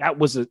said like that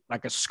was a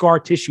scar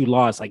tissue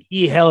loss. Like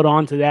he held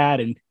on to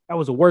that, and that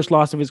was the worst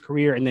loss of his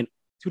career. And then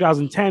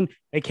 2010,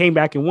 they came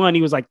back and won.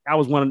 He was like, that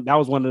was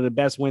one of the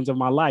best wins of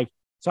my life.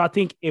 So I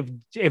think if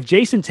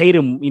Jason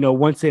Tatum,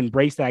 wants to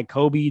embrace that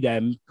Kobe,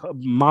 that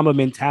mama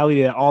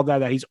mentality, that all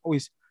that he's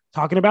always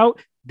talking about,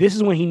 this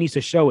is when he needs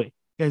to show it,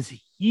 because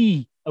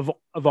he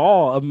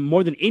of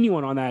more than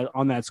anyone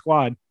on that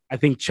squad, I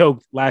think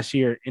choked last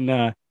year in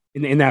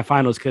that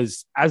finals.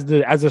 Because as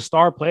a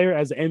star player,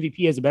 as the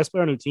MVP, as the best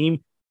player on the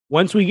team,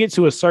 once we get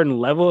to a certain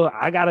level,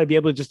 I gotta be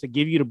able to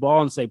give you the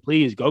ball and say,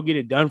 please go get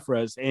it done for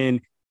us.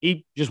 And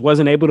he just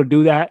wasn't able to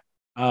do that.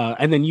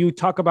 And then you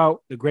talk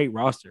about the great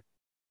roster.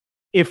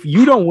 If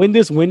you don't win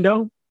this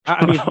window,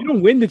 if you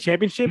don't win the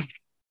championship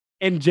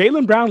and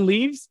Jaylen Brown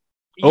leaves,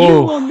 you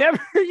will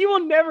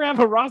never have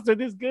a roster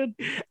this good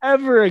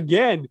ever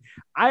again.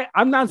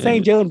 I'm not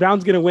saying Jaylen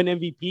Brown's going to win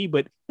MVP,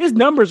 but his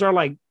numbers are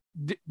like,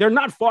 they're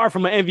not far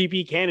from an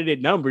MVP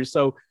candidate numbers.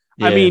 So,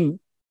 yeah. I mean,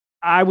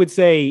 I would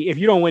say if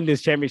you don't win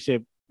this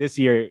championship this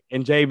year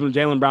and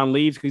Jaylen Brown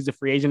leaves because he's a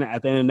free agent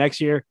at the end of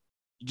next year,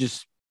 you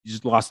just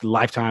lost a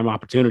lifetime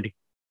opportunity.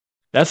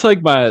 That's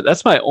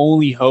my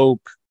only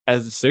hope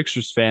as a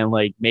Sixers fan,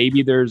 like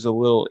maybe there's a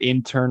little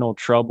internal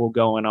trouble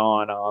going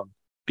on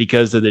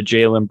because of the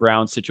Jaylen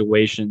Brown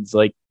situations.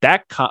 Like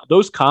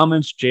those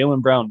comments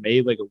Jaylen Brown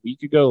made like a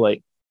week ago,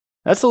 like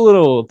that's a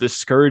little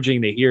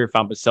discouraging to hear if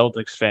I'm a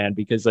Celtics fan,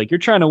 because like you're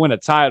trying to win a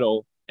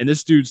title and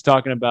this dude's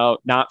talking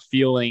about not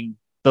feeling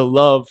the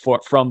love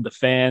from the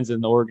fans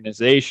and the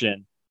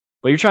organization,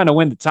 but you're trying to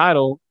win the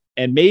title.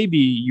 And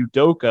maybe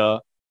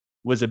Udoka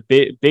was a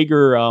bit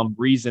bigger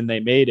reason they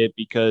made it,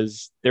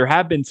 because there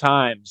have been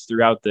times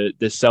throughout the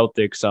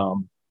Celtics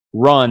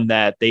run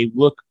that they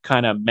look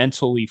kind of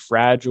mentally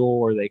fragile,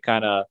 or they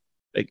kind of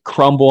like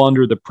crumble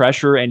under the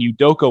pressure. And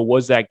Udoka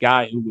was that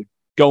guy who would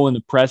go in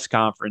the press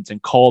conference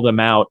and call them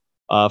out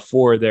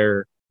for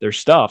their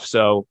stuff.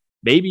 So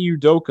maybe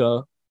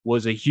Udoka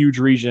was a huge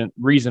reason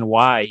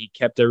why he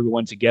kept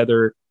everyone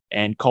together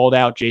and called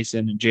out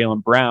Jason and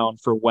Jaylen Brown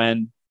for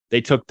when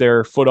they took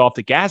their foot off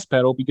the gas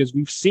pedal, because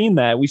we've seen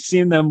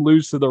them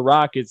lose to the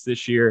Rockets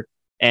this year,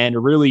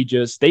 and really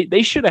just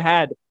they should have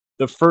had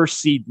the first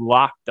seed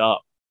locked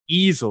up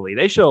easily.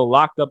 They should have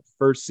locked up the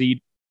first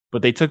seed,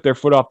 but they took their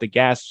foot off the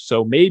gas.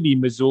 So maybe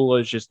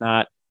Missoula is just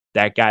not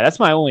that guy. That's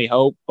my only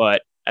hope.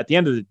 But at the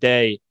end of the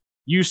day,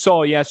 you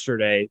saw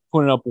yesterday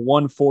putting up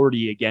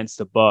 140 against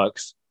the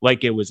Bucks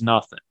like it was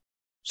nothing.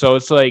 So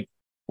it's like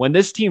when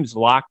this team's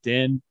locked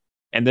in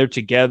and they're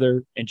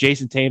together and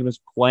Jason Tatum is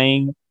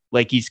playing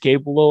like he's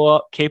capable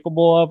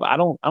of, I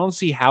don't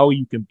see how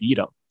you can beat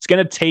him. It's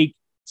going to take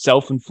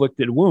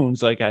self-inflicted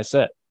wounds, like I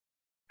said.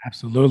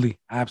 Absolutely.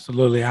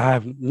 Absolutely. I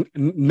have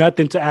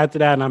nothing to add to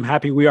that. And I'm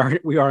happy we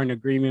are in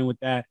agreement with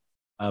that.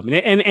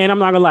 And I'm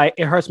not gonna lie,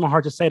 it hurts my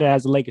heart to say that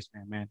as a Lakers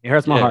fan, man. It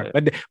hurts my heart.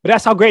 But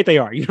that's how great they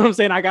are. You know what I'm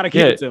saying? I gotta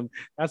give it to them.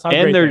 That's how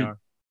great they are.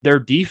 Their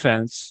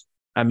defense,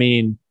 I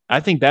mean, I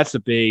think that's a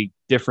big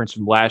difference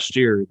from last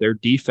year. Their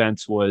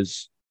defense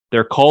was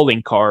their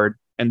calling card,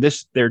 and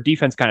their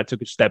defense kind of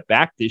took a step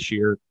back this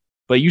year.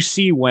 But you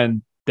see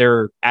when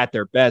they're at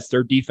their best,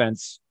 their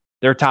defense,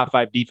 their top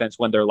 5 defense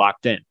when they're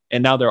locked in.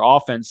 And now their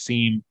offense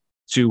seemed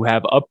to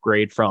have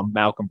upgrade from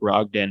Malcolm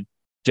Brogdon,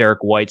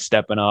 Derek White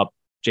stepping up,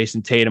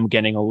 Jason Tatum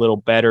getting a little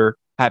better,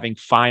 having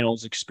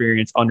finals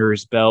experience under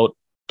his belt,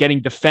 getting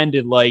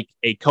defended like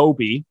a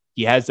Kobe.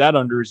 He has that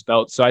under his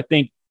belt. So I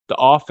think the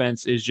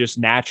offense is just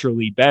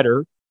naturally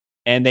better.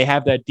 And they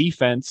have that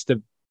defense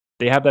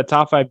they have that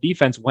top 5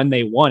 defense when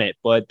they want it.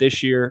 But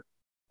this year,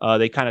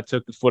 they kind of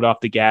took the foot off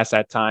the gas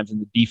at times,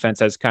 and the defense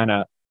has kind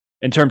of,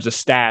 in terms of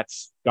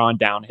stats, gone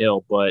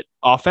downhill. But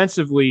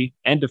offensively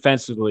and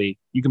defensively,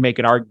 you can make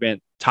an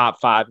argument top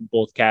 5 in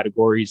both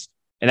categories.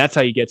 And that's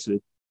how you get to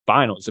the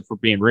finals, if we're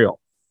being real.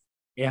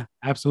 Yeah,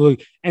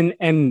 absolutely.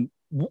 And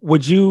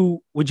would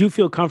you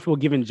feel comfortable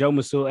giving Joe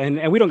Mazzulla,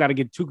 and we don't got to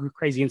get too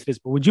crazy into this,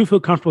 but would you feel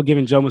comfortable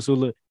giving Joe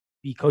Mazzulla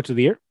the coach of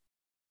the year?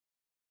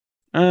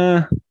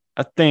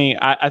 I think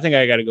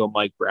I got to go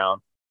Mike Brown.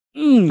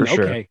 For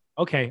sure.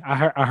 Okay.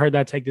 I heard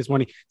that take this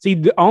morning. See,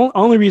 the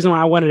only reason why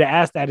I wanted to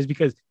ask that is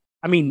because,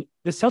 I mean,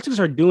 the Celtics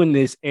are doing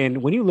this,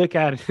 and when you look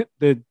at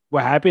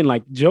what happened,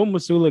 like Joe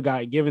Mazzulla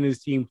got given his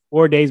team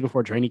 4 days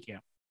before training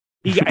camp.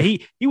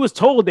 He was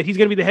told that he's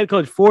going to be the head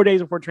coach 4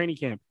 days before training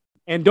camp.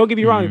 And don't get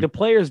me wrong, the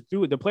players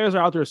do it. The players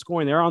are out there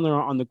scoring. They're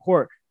on the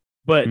court,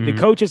 but the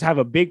coaches have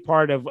a big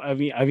part of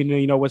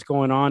what's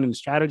going on and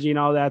strategy and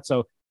all that.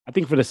 So I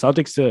think for the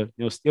Celtics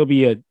to still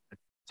be a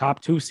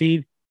top 2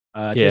 seed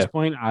at this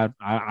point,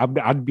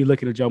 I'd be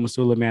looking at Joe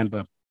Mazzulla, man.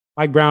 But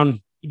Mike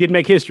Brown, he did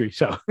make history,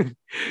 so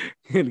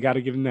got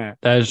to give him that.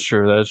 That is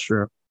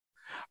true.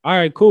 All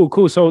right,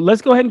 cool. So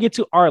let's go ahead and get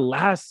to our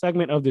last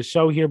segment of the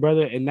show here,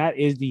 brother, and that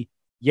is the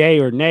yay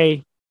or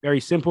nay.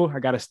 Very simple. I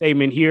got a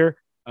statement here.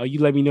 You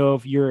let me know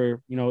if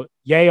you're,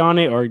 yay on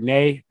it or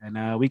nay,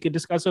 and we could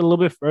discuss it a little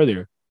bit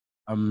further.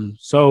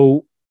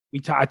 So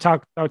I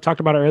talked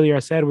about it earlier. I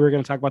said we were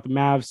going to talk about the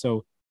Mavs.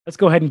 So let's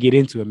go ahead and get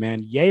into it,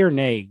 man. Yay or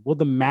nay? Will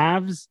the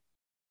Mavs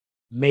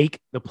make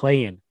the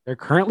play-in? They're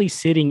currently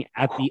sitting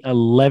at the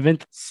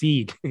 11th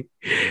seed,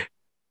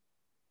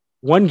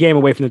 1 game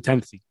away from the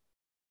 10th seed.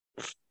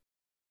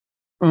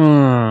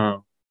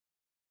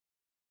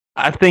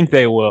 I think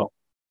they will.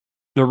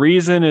 The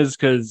reason is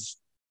because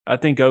I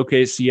think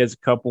OKC has a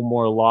couple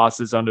more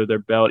losses under their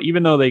belt,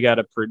 even though they got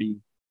they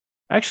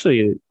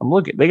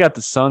got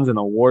the Suns and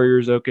the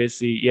Warriors,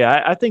 OKC.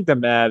 Yeah, I think the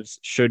Mavs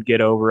should get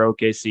over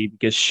OKC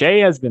because Shea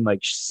has been like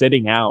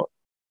sitting out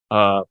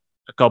a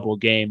couple of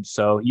games.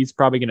 So he's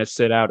probably going to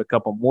sit out a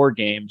couple more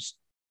games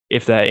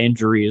if that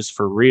injury is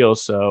for real.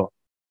 So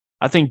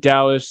I think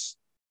Dallas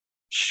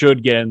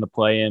should get in the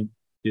play-in.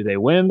 Do they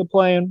win the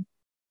play-in?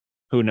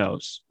 Who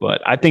knows?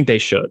 But I think they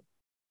should.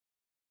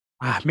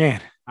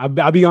 Man,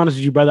 I'll be honest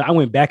with you, brother. I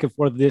went back and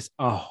forth with this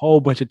a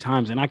whole bunch of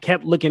times, and I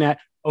kept looking at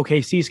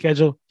OKC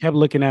schedule, kept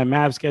looking at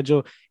Mavs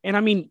schedule, and I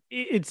mean,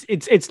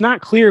 it's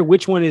not clear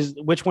which one is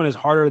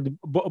harder.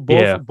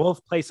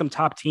 Both play some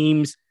top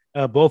teams,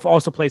 both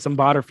also play some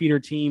bottom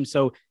feeder teams,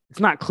 so it's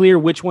not clear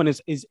which one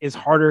is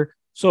harder.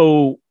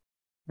 So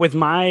with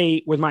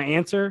my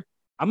answer,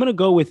 I'm gonna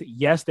go with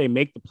yes, they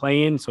make the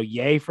play-in, so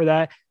yay for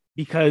that,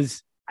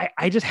 because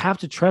I just have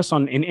to trust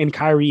in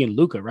Kyrie and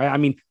Luka, right? I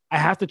mean, I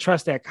have to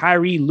trust that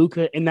Kyrie,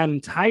 Luka, and that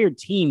entire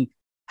team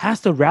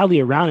has to rally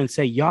around and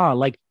say, y'all,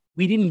 like,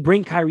 we didn't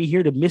bring Kyrie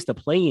here to miss the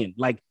play-in.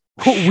 Like,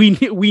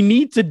 we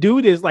need to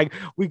do this. Like,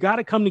 we got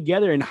to come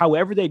together, and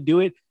however they do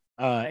it.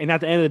 And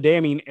at the end of the day, I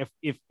mean,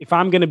 if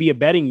I'm gonna be a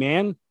betting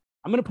man,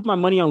 I'm gonna put my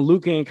money on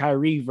Luka and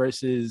Kyrie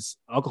versus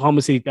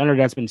Oklahoma City Thunder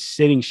that's been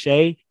sitting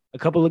Shea a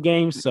couple of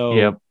games. So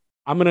Yep.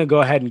 I'm gonna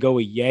go ahead and go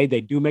with yay.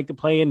 They do make the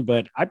play-in,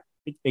 but I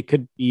think it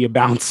could be a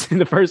bounce in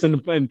the first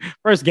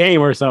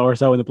game or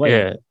so in the play.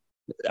 Yeah.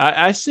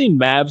 I seen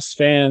Mavs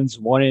fans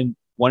wanting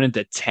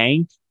to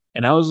tank,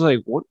 and I was like,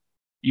 "What?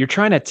 You're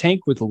trying to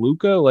tank with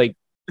Luka? Like,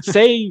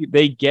 say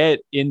they get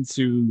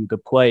into the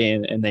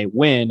play-in and they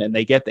win and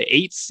they get the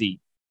 8th seed.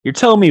 You're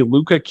telling me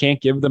Luka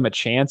can't give them a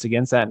chance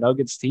against that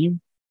Nuggets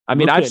team? I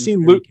mean, I've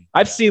seen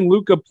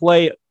Luka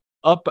play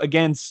up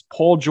against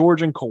Paul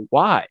George and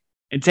Kawhi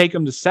and take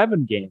them to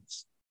 7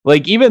 games.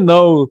 Like, even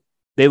though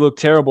they look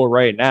terrible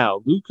right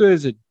now, Luka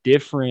is a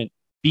different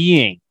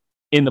being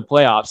in the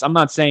playoffs. I'm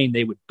not saying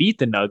they would beat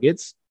the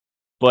Nuggets,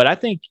 but I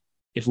think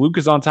if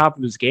Luka's on top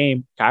of his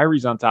game,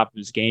 Kyrie's on top of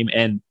his game,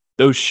 and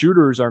those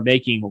shooters are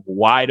making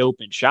wide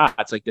open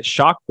shots, like the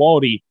shot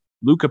quality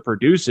Luka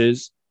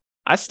produces,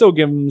 I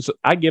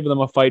give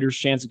them a fighter's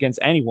chance against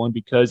anyone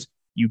because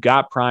you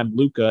got prime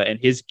Luka and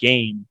his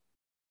game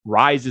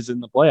rises in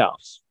the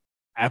playoffs.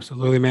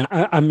 Absolutely, man.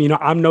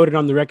 I'm noted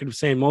on the record of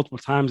saying multiple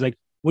times, like,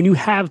 when you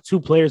have 2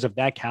 players of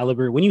that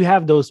caliber, when you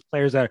have those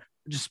players that are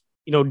just,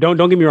 don't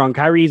get me wrong,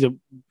 Kyrie's a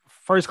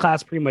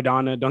first-class prima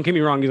donna. Don't get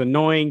me wrong, he's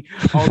annoying,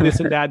 all this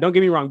and that. Don't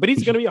get me wrong, but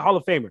he's going to be a Hall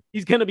of Famer.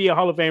 He's going to be a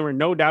Hall of Famer,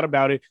 no doubt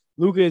about it.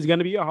 Luka is going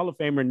to be a Hall of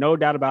Famer, no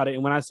doubt about it.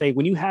 And when I say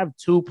when you have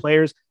 2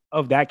 players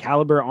of that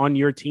caliber on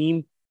your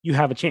team, you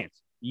have a chance.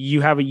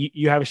 You have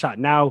a shot.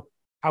 Now,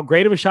 how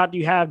great of a shot do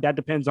you have? That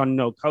depends on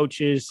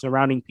coaches,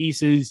 surrounding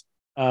pieces.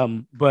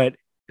 But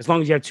as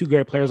long as you have 2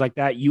 great players like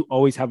that, you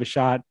always have a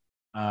shot.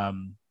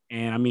 And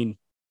I mean,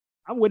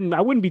 I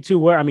wouldn't be too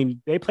worried. I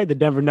mean, they played the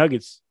Denver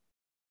Nuggets.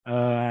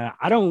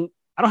 I don't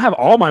have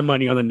all my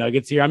money on the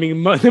Nuggets here. I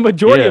mean, the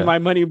majority of my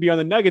money would be on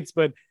the Nuggets,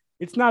 but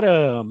it's not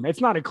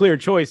a clear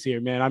choice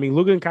here, man. I mean,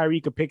 Luka and Kyrie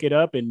could pick it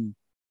up, and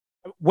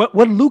what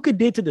Luka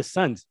did to the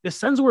Suns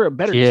were a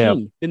better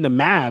team than the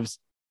Mavs,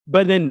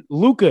 but then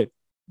Luka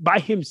by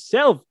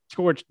himself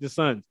torched the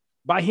Suns.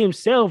 By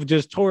himself,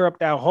 just tore up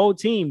that whole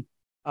team.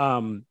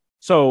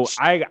 So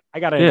I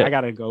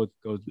gotta go.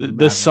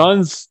 The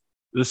Suns.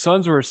 The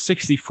Suns were a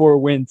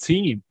 64-win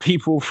team.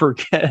 People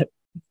forget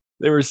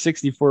they were a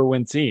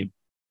 64-win team,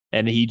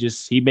 and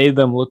he made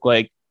them look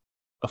like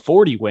a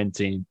 40-win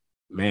team.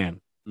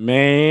 Man,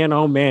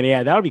 oh man,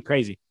 yeah, that would be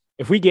crazy.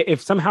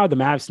 If somehow the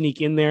Mavs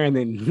sneak in there and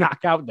then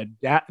knock out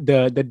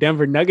the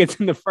Denver Nuggets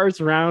in the first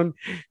round,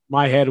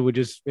 my head would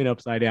just spin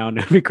upside down.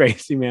 It'd be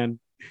crazy, man.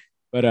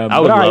 But I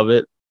would love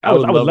it. I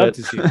would love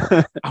to see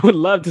it. I would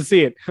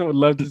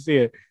love to see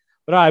it.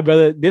 But all right,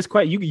 brother, this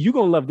question, you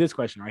gonna love this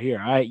question right here.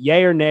 All right,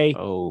 yay or nay?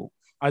 Oh,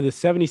 are the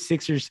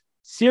 76ers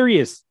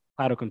serious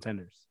title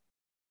contenders?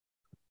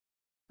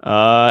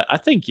 I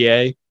think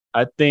yay.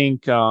 I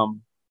think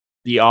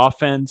the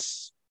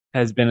offense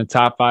has been a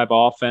top 5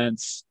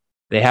 offense.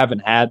 They haven't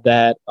had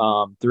that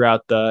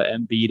throughout the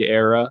Embiid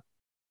era.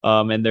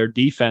 And their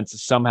defense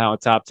is somehow a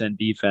top 10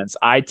 defense.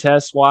 Eye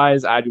test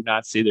wise, I do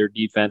not see their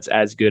defense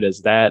as good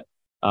as that.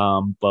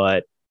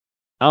 But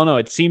I don't know.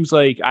 It seems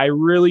like I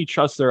really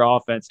trust their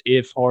offense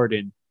if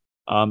Harden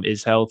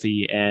is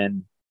healthy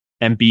and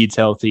Embiid's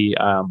healthy.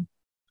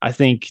 I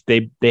think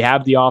they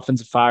have the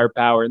offensive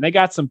firepower, and they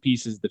got some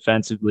pieces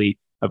defensively.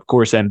 Of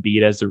course,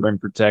 Embiid as the rim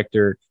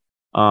protector.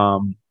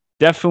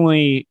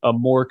 Definitely a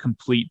more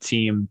complete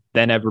team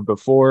than ever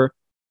before.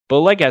 But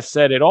like I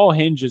said, it all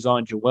hinges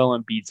on Joel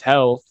Embiid's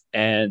health.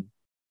 And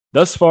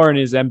thus far in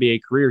his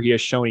NBA career, he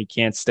has shown he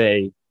can't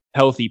stay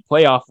healthy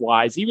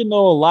playoff-wise, even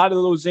though a lot of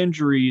those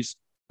injuries,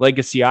 like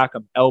a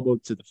Siakam elbow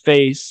to the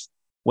face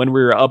when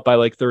we were up by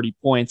like 30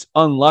 points,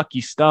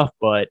 unlucky stuff.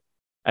 But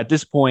at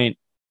this point,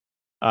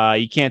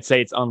 you can't say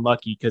it's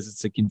unlucky because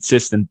it's a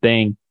consistent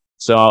thing.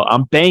 So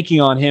I'm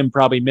banking on him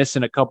probably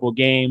missing a couple of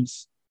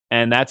games,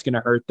 and that's going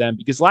to hurt them.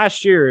 Because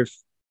last year, if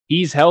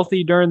he's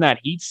healthy during that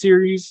Heat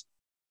series,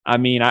 I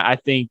mean, I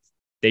think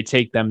they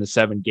take them to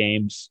 7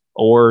 games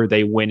or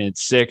they win in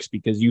 6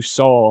 because you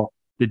saw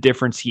the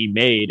difference he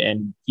made,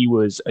 and he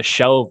was a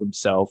shell of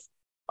himself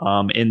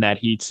in that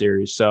Heat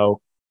series. So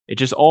it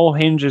just all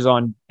hinges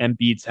on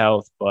Embiid's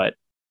health, but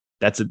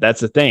that's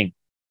a thing.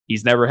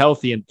 He's never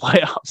healthy in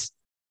playoffs.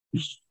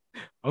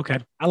 Okay,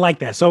 I like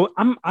that. So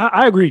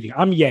I agree with you.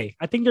 I'm yay.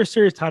 I think they're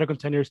serious title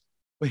contenders,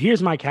 but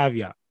here's my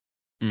caveat.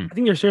 I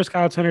think they're serious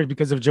title contenders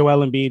because of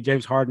Joel Embiid,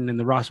 James Harden, and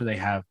the roster they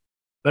have.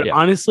 But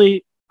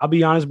honestly, I'll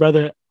be honest,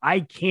 brother,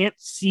 I can't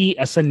see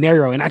a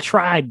scenario, and I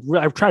tried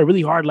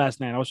really hard last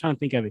night. I was trying to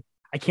think of it.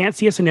 I can't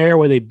see a scenario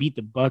where they beat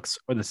the Bucks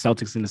or the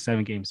Celtics in the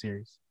 7-game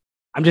series.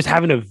 I'm just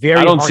having a very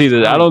I don't see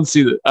the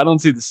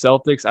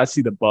Celtics. I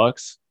see the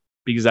Bucks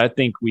because I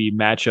think we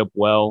match up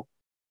well.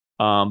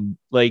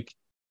 Like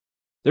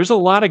there's a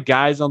lot of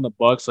guys on the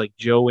Bucks like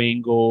Joe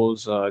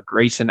Ingles,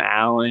 Grayson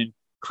Allen,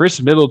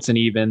 Chris Middleton,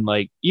 even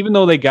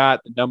though they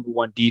got the number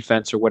one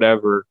defense or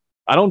whatever,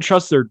 I don't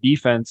trust their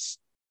defense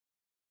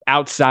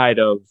outside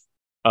of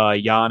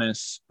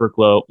Giannis, Brook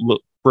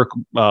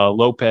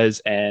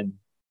Lopez, and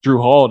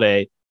Drew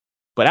Holiday.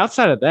 But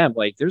outside of them,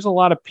 like there's a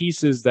lot of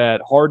pieces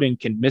that Harden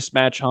can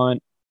mismatch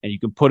hunt, and you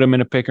can put him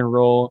in a pick and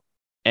roll.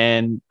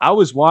 And I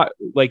was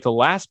like the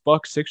last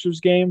Bucks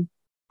Sixers game,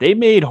 they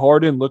made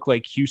Harden look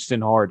like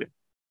Houston Harden.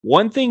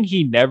 One thing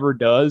he never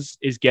does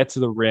is get to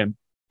the rim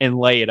and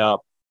lay it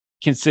up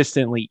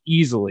consistently,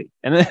 easily.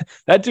 And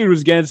that dude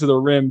was getting to the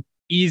rim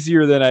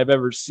easier than I've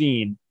ever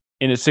seen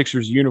in a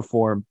Sixers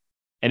uniform.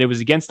 And it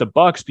was against the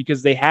Bucks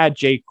because they had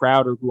Jay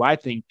Crowder, who I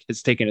think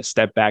has taken a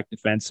step back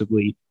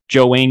defensively.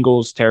 Joe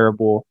Ingles,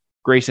 terrible.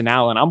 Grayson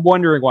Allen. I'm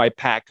wondering why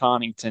Pat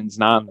Connaughton's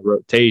not in the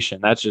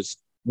rotation. That's just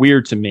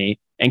weird to me.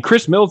 And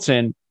Chris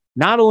Middleton,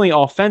 not only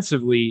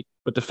offensively,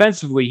 but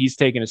defensively, he's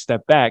taken a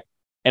step back.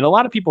 And a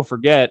lot of people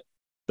forget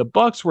the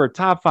Bucks were a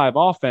top 5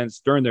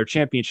 offense during their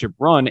championship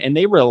run, and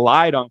they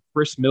relied on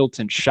Chris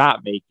Middleton's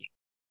shot making.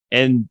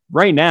 And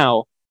right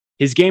now,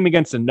 his game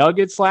against the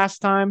Nuggets last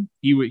time,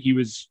 he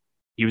was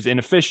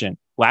inefficient.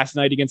 Last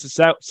night against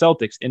the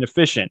Celtics,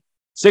 inefficient.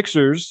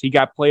 Sixers, he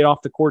got played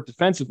off the court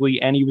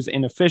defensively, and he was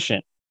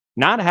inefficient.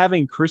 Not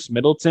having Chris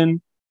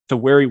Middleton to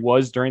where he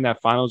was during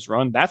that finals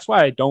run, that's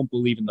why I don't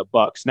believe in the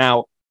Bucks.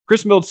 Now,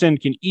 Chris Middleton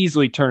can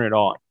easily turn it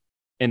on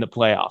in the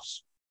playoffs.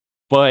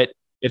 But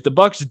if the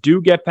Bucks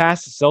do get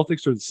past the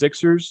Celtics or the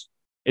Sixers,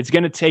 it's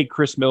going to take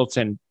Chris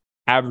Middleton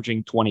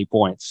averaging 20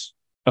 points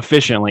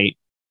efficiently.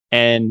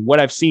 And what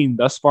I've seen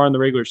thus far in the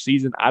regular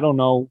season, I don't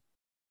know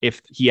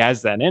if he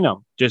has that in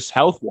him, just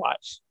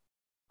health-wise.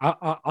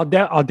 I'll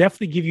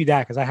definitely give you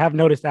that because I have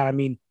noticed that. I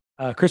mean,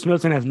 Chris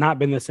Middleton has not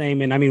been the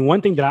same. And I mean,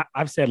 one thing that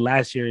I've said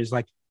last year is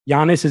like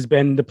Giannis has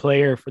been the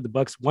player for the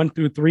Bucks 1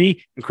 through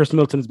 3, and Chris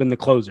Middleton's been the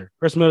closer.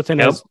 Chris Middleton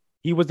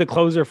he was the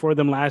closer for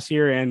them last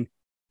year, and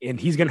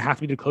he's going to have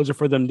to be the closer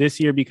for them this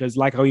year because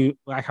like how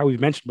we've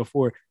mentioned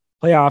before,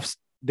 playoffs,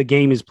 the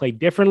game is played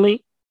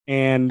differently,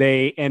 and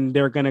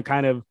they're going to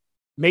kind of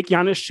make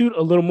Giannis shoot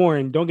a little more.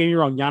 And don't get me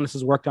wrong, Giannis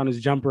has worked on his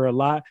jumper a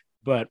lot,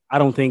 but I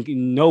don't think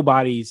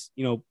nobody's,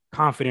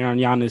 confident on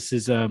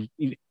Giannis's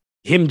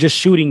him just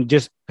shooting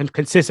just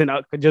consistent,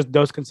 just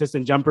those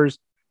consistent jumpers.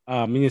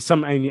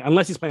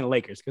 Unless he's playing the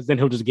Lakers, because then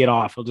he'll just get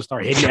off. He'll just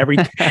start hitting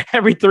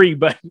every three.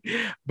 But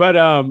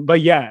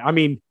yeah, I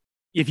mean,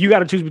 if you got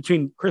to choose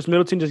between Chris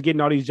Middleton just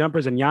getting all these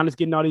jumpers and Giannis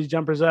getting all these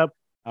jumpers up,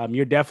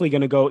 you're definitely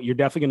gonna go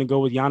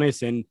with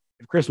Giannis. And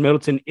if Chris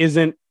Middleton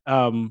isn't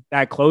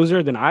that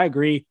closer, then I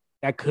agree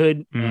that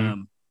could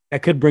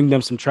bring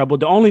them some trouble.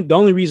 The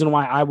only reason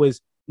why I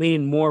was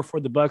leaning more for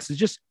the Bucks is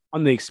just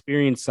on the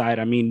experience side.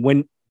 I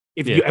mean,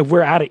 if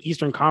we're at an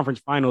Eastern Conference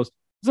Finals,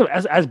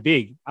 as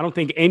big, I don't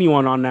think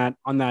anyone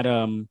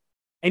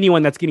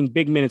anyone that's getting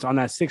big minutes on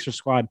that Sixers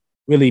squad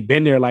really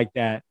been there like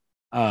that.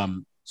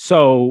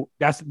 So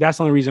that's the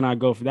only reason I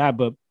go for that.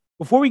 But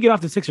before we get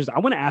off the Sixers, I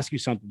want to ask you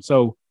something.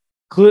 So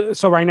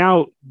right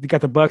now we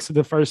got the Bucks as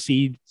the first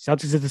seed,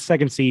 Celtics as the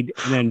second seed,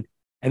 and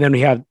then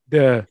we have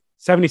the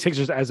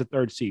 76ers as the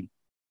third seed.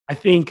 I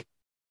think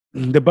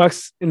the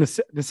Bucks and the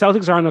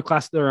Celtics are in a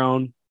class of their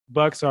own.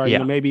 Bucks are,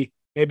 maybe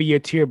a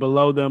tier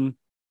below them.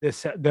 The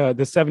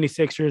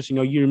 76ers,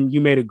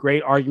 you made a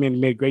great argument,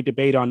 made a great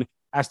debate on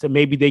as to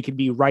maybe they could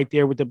be right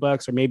there with the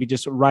Bucks or maybe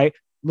just right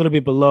a little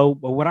bit below.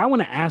 But what I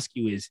want to ask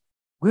you is,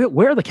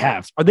 where are the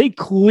Cavs? Are they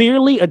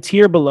clearly a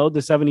tier below the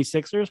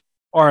 76ers,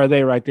 or are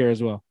they right there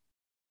as well?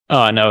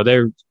 Oh, no,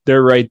 they're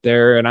right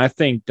there. And I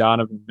think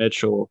Donovan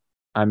Mitchell,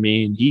 I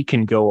mean, he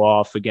can go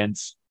off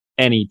against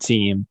any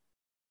team.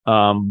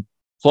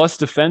 Plus,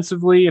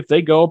 defensively, if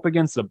they go up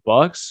against the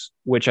Bucks,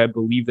 which I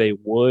believe they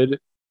would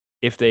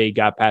if they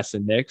got past the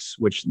Knicks,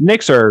 which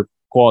Knicks are a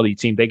quality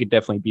team, they could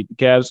definitely beat the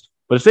Cavs.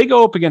 But if they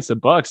go up against the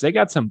Bucks, they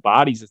got some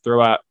bodies to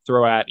throw at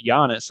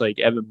Giannis, like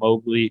Evan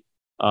Mobley,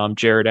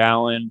 Jared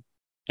Allen,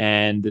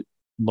 and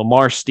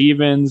Lamar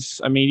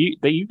Stevens. I mean,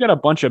 you got a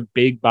bunch of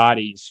big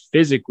bodies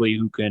physically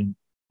who can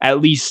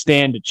at least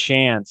stand a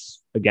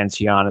chance against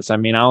Giannis. I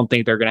mean, I don't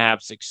think they're going to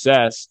have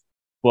success,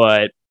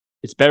 but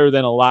it's better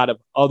than a lot of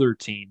other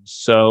teams.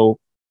 So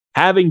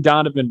having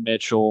Donovan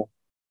Mitchell,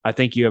 I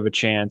think you have a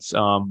chance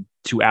to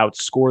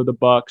outscore the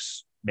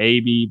Bucks,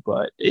 maybe,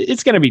 but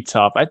it's going to be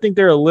tough. I think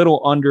they're a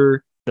little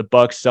under the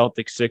Bucks,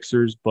 Celtics,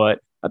 Sixers, but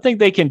I think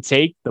they can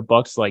take the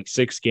Bucks like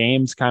 6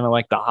 games, kind of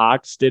like the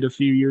Hawks did a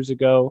few years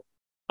ago.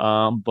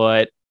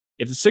 But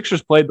if the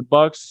Sixers played the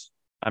Bucks,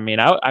 I mean,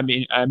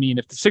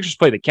 if the Sixers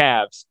play the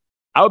Cavs,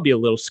 I would be a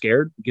little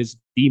scared because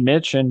D.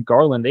 Mitch and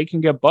Garland, they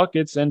can get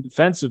buckets, and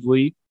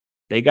defensively,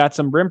 they got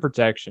some rim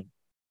protection.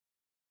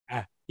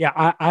 Yeah,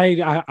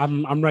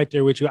 I'm right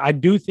there with you. I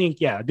do think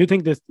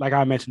this, like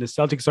I mentioned, the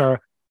Celtics are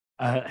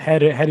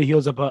head of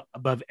heels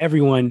above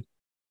everyone.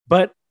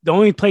 But the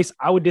only place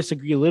I would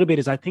disagree a little bit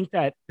is I think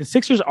that the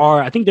Sixers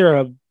they're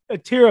a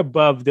tier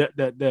above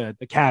the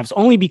Cavs,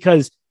 only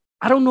because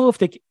I don't know if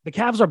the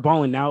Cavs are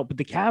balling out, but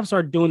the Cavs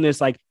are doing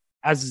this like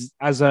as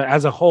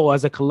a whole,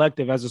 as a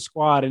collective, as a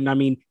squad. And I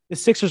mean, the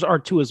Sixers are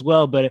too as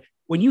well. But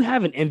when you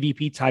have an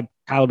MVP type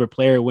caliber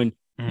player, when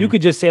you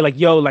could just say like,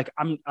 yo, like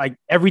I'm like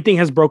everything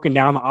has broken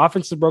down, the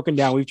offense is broken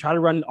down. We've tried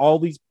to run all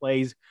these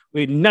plays,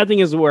 nothing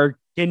has worked.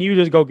 Can you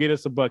just go get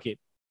us a bucket?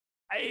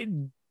 I,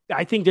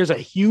 I think there's a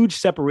huge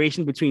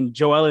separation between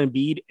Joel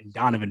Embiid and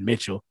Donovan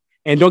Mitchell.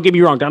 And don't get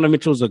me wrong, Donovan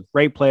Mitchell is a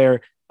great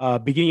player.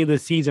 Beginning of the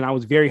season, I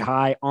was very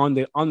high on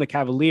the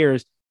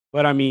Cavaliers,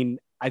 but I mean,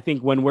 I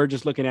think when we're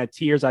just looking at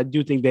tiers, I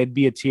do think they'd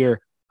be a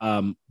tier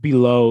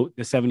below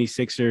the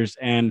 76ers,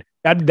 and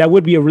that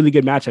would be a really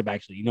good matchup,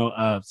 actually.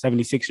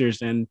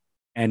 76ers and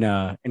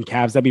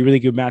Cavs, that'd be a really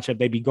good matchup.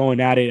 They'd be going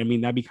at it. I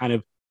mean, that'd be kind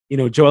of,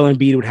 Joel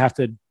Embiid would have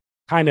to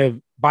kind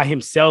of by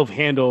himself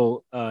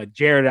handle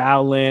Jared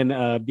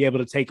Allen, be able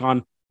to take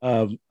on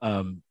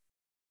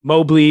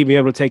Mobley, be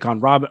able to take on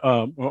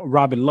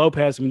Robin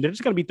Lopez. I mean, they're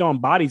just going to be throwing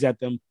bodies at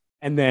them,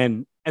 and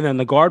then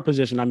the guard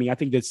position. I mean, I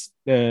think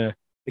the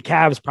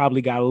Cavs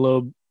probably got a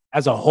little,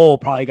 as a whole,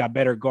 probably got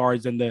better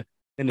guards than the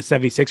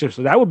 76ers.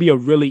 So that would be a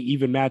really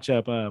even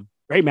matchup.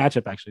 Great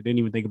matchup, actually. Didn't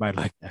even think about it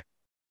like that.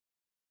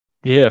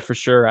 Yeah, for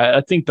sure.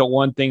 I think the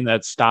one thing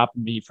that's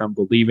stopping me from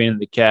believing in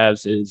the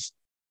Cavs is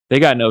they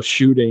got no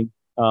shooting.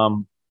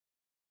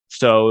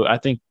 So I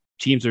think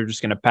teams are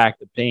just going to pack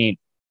the paint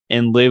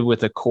and live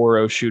with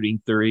Okoro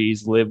shooting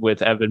threes, live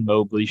with Evan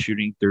Mobley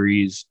shooting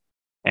threes,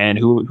 and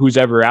who's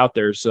ever out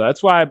there. So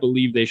that's why I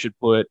believe they should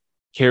put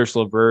Karis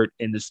LeVert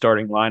in the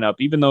starting lineup.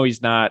 Even though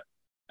he's not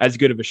as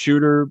good of a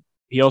shooter,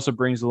 he also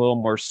brings a little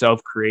more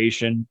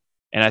self-creation.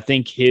 And I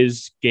think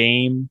his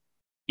game,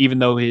 even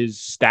though his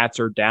stats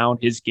are down,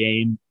 his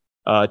game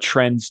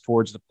trends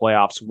towards the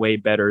playoffs way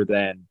better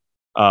than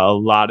a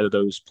lot of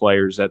those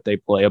players that they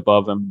play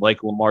above him. Like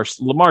Lamar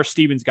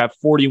Stevens got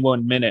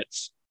 41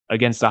 minutes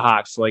against the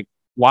Hawks. Like,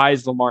 why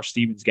is Lamar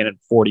Stevens getting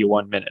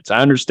 41 minutes?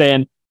 I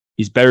understand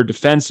he's better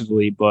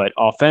defensively, but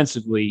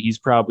offensively, he's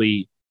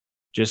probably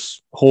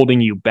just holding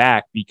you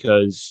back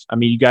because, I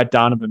mean, you got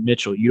Donovan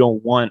Mitchell. You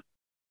don't want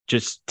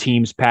just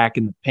teams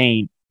packing the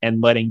paint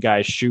and letting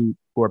guys shoot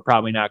who are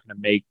probably not going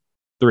to make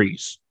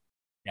threes.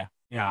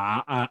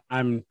 Yeah. I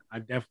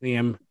definitely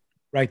am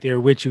right there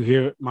with you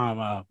here,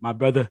 my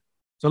brother.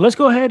 So let's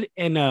go ahead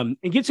and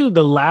get to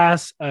the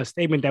last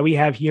statement that we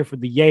have here for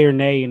the yay or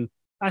nay, and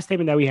last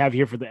statement that we have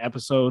here for the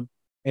episode.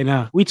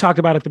 And we talked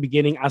about at the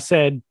beginning. I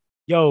said,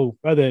 "Yo,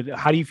 brother,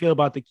 how do you feel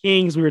about the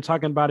Kings?" We were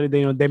talking about it.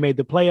 They made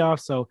the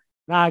playoffs. So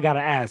now I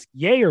gotta ask,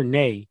 yay or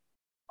nay?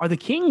 Are the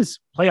Kings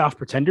playoff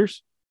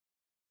pretenders?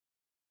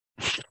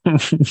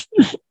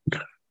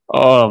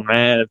 Oh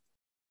man,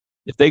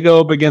 if they go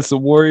up against the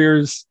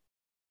Warriors,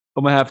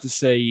 I'm gonna have to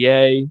say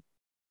yay.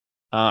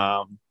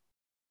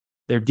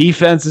 Their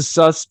defense is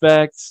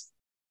suspect.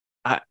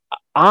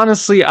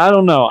 Honestly, I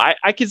don't know.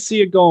 I could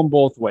see it going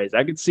both ways.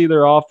 I could see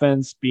their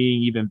offense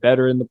being even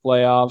better in the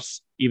playoffs,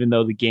 even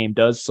though the game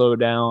does slow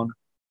down.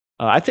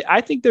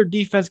 I think their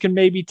defense can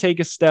maybe take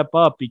a step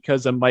up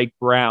because of Mike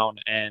Brown,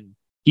 and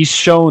he's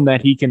shown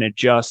that he can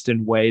adjust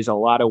in ways a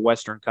lot of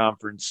Western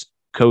Conference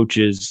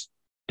coaches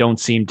don't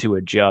seem to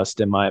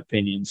adjust, in my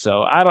opinion.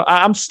 So I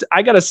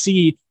got to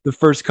see the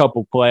first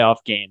couple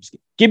playoff games.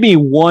 Give me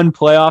one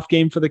playoff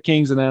game for the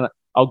Kings, and then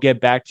I'll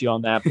get back to you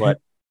on that. But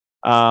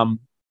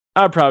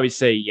I'd probably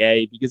say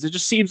yay, because it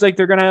just seems like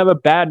they're going to have a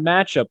bad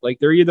matchup. Like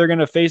they're either going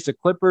to face the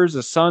Clippers,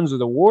 the Suns, or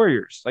the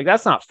Warriors. Like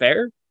that's not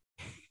fair.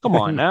 Come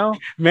on now,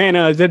 man.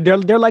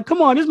 They're like,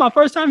 come on, this is my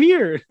first time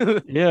here.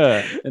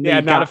 Yeah, and then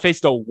you got to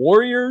face the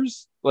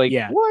Warriors. Like,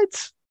 yeah.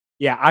 What?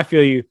 Yeah, I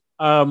feel you.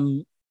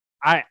 I'm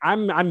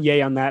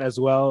yay on that as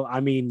well. I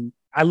mean,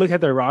 I look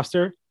at their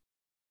roster.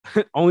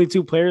 Only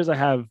two players that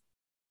have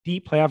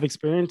deep playoff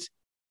experience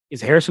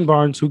is Harrison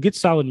Barnes, who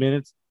gets solid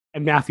minutes,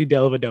 and Matthew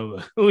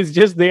Dellavedova, who is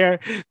just there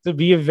to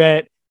be a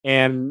vet.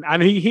 And I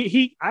mean,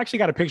 he actually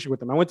got a picture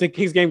with him. I went to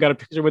Kings game, got a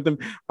picture with him.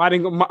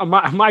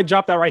 I might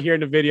drop that right here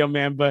in the video,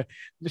 man. But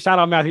shout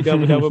out Matthew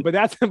Dellavedova.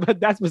 but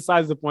that's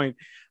besides the point.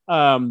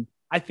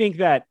 I think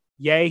that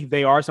yay,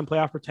 they are some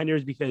playoff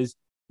pretenders because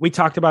we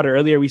talked about it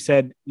earlier. We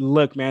said,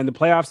 look, man, the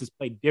playoffs is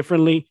played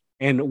differently.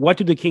 And what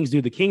do the Kings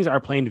do? The Kings are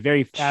playing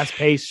very fast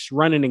paced,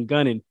 running and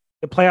gunning.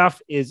 The playoff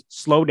is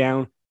slow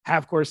down,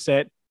 half court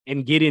set,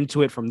 and get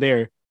into it from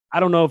there. I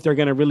don't know if they're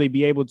going to really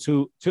be able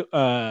to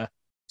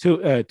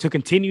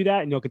continue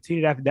that and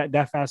continue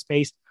that fast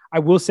pace. I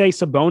will say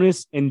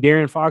Sabonis and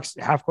De'Aaron Fox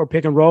half court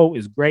pick and roll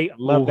is great. I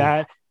love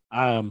that.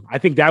 I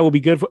think that will be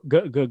good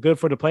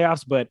for the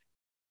playoffs. But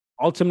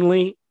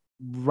ultimately,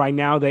 right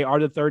now they are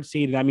the third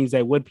seed, and that means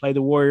they would play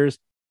the Warriors.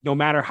 No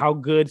matter how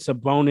good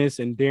Sabonis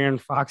and De'Aaron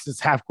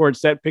Fox's half court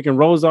set pick and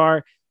rolls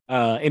are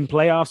in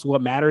playoffs,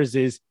 what matters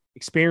is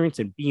experience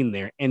and being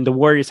there. And the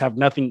Warriors have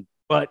nothing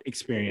but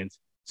experience.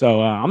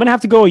 So I'm gonna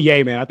have to go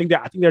yay, man. I think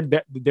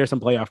they're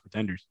some playoff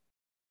pretenders.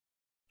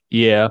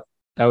 Yeah,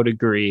 I would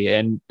agree.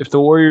 And if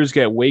the Warriors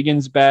get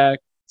Wiggins back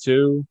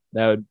too,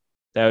 that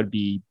would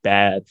be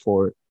bad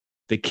for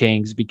the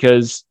Kings,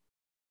 because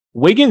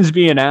Wiggins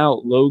being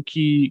out low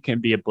key can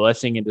be a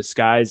blessing in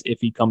disguise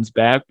if he comes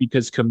back,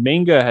 because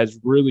Kuminga has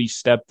really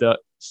stepped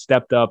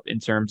up in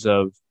terms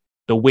of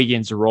the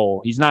Wiggins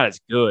role. He's not as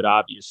good,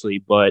 obviously,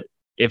 but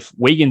if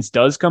Wiggins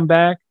does come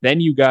back, then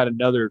you got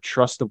another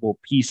trustable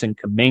piece in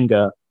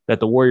Kuminga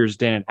that the Warriors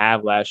didn't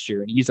have last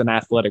year. And he's an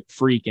athletic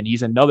freak, and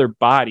he's another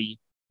body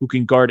who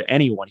can guard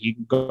anyone. He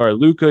can guard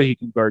Luka, he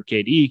can guard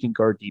KD, he can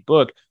guard D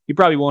Book. He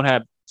probably won't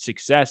have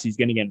success. He's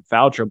going to get in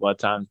foul trouble at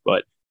times,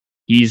 but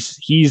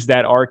he's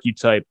that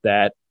archetype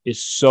that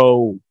is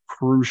so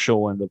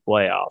crucial in the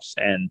playoffs.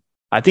 And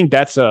I think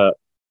that's a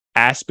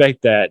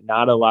aspect that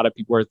not a lot of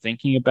people are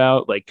thinking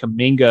about. Like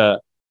Kuminga,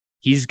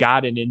 he's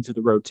gotten into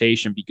the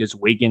rotation because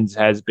Wiggins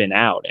has been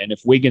out. And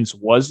if Wiggins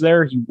was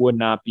there, he would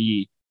not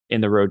be in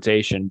the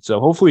rotation.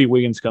 So hopefully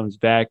Wiggins comes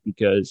back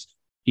because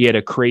he had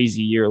a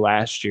crazy year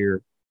last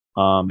year.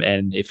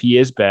 And if he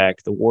is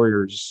back, the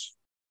Warriors,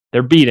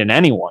 they're beating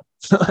anyone.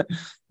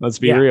 Let's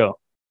be real.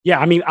 Yeah,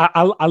 I mean,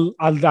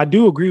 I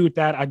do agree with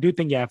that. I do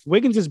think, if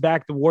Wiggins is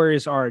back, the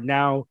Warriors are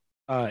now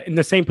in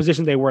the same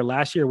position they were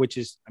last year, which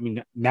is, I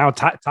mean, now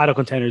title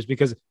contenders,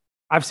 because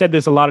I've said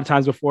this a lot of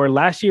times before.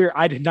 Last year,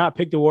 I did not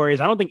pick the Warriors.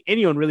 I don't think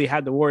anyone really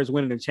had the Warriors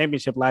winning the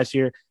championship last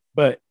year,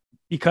 but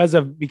because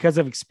of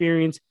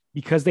experience,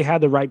 because they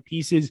had the right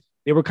pieces,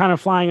 they were kind of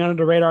flying under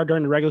the radar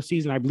during the regular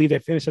season. I believe they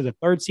finished as a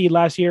 3rd seed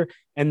last year,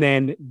 and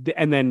then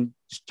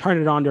just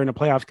turned it on during the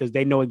playoffs because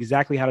they know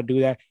exactly how to do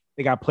that.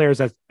 They got players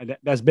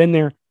that's been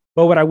there.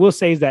 But what I will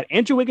say is that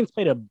Andrew Wiggins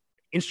played an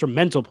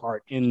instrumental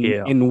part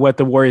in what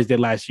the Warriors did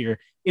last year.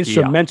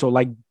 Instrumental,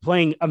 like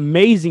playing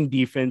amazing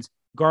defense,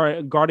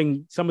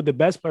 guarding some of the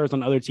best players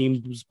on other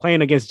teams. Was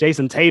playing against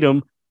Jason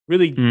Tatum,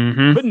 really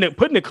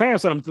putting the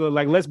clamps on him. To,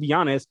 like, let's be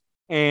honest,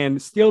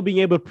 and still being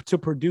able to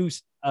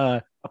produce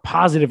a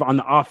positive on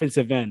the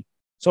offensive end.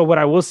 So what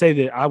I will say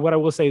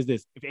is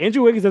this: if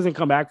Andrew Wiggins doesn't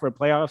come back for the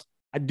playoffs,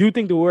 I do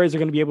think the Warriors are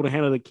going to be able to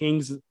handle the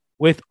Kings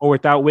with or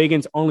without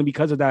Wiggins, only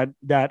because of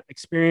that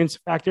experience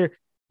factor.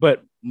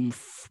 But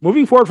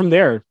moving forward from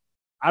there,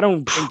 I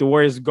don't think the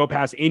Warriors go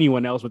past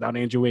anyone else without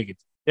Andrew Wiggins.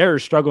 They're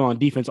struggling on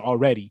defense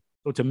already.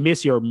 So to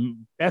miss your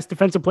best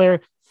defensive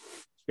player,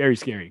 very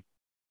scary.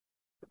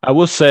 I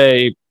will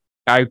say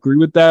I agree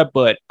with that,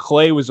 but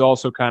Clay was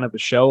also kind of a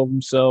shell of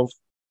himself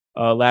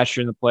last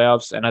year in the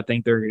playoffs, and I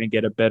think they're going to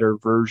get a better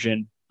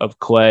version of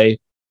Clay.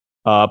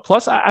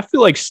 Plus, I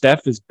feel like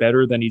Steph is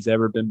better than he's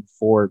ever been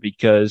before,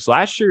 because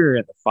last year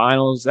in the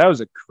finals, that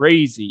was a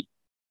crazy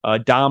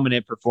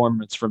dominant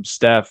performance from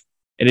Steph.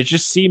 And it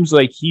just seems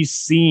like he's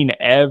seen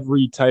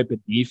every type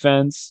of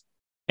defense,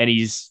 and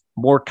he's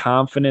more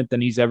confident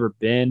than he's ever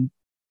been.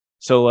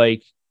 So,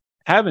 like,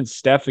 having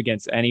Steph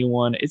against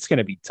anyone, it's going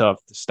to be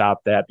tough to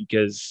stop that,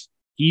 because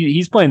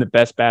he's playing the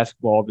best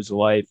basketball of his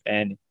life,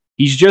 and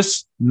he's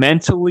just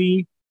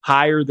mentally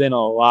higher than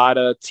a lot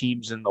of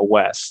teams in the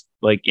West,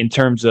 like in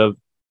terms of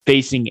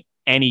facing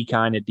any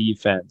kind of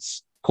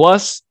defense.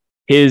 Plus,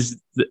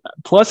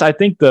 I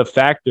think the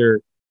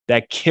factor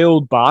that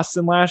killed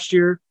Boston last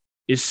year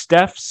is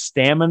Steph's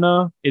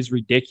stamina is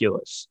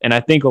ridiculous. And I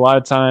think a lot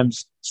of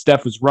times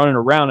Steph was running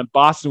around and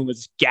Boston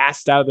was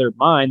gassed out of their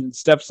mind. And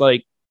Steph's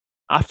like,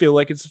 I feel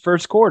like it's the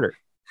first quarter.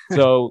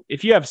 So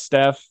if you have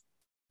Steph,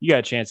 you got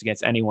a chance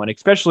against anyone,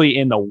 especially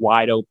in the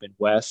wide open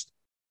West.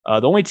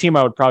 The only team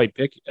I would probably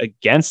pick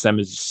against them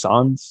is the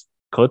Suns,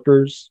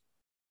 Clippers,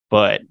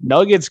 but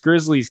Nuggets,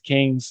 Grizzlies,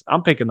 Kings,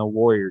 I'm picking the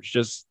Warriors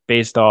just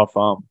based off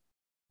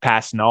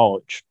past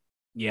knowledge.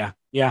 Yeah.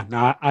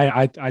 No,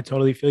 I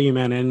totally feel you,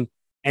 man.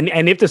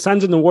 And if the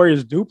Suns and the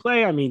Warriors do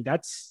play, I mean,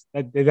 that's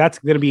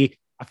going to be,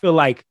 I feel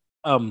like,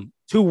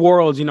 two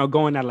worlds,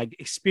 going at like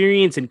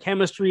experience and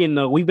chemistry.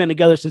 And we've been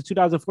together since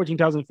 2014,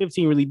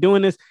 2015, really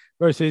doing this,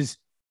 versus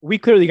we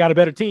clearly got a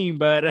better team,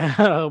 but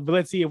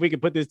let's see if we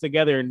can put this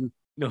together in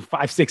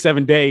 5, 6,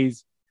 7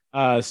 days.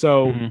 Let's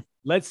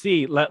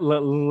see.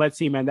 Let's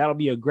see, man. That'll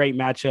be a great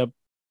matchup.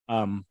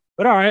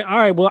 But all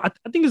right. Well, I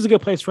think this is a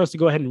good place for us to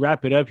go ahead and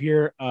wrap it up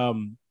here.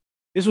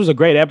 This was a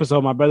great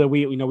episode, my brother.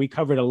 We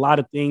covered a lot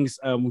of things.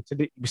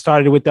 We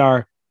started with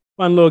our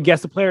fun little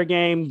guess the player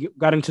game,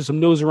 got into some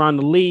news around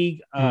the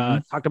league,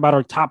 talked about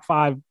our top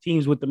 5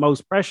 teams with the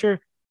most pressure,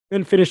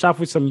 then finished off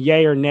with some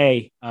yay or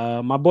nay.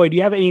 My boy, do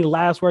you have any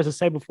last words to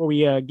say before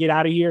we get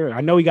out of here? I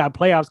know we got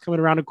playoffs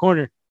coming around the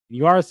corner.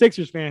 You are a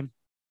Sixers fan.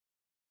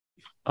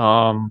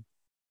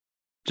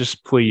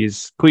 Just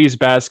please,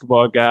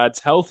 basketball gods,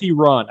 healthy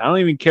run. I don't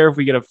even care if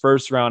we get a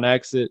first round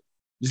exit.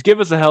 Just give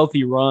us a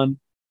healthy run,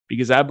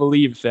 because I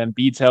believe if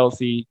Embiid's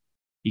healthy,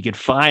 he can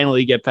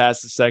finally get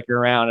past the second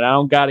round. And I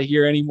don't got to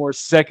hear any more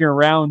second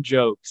round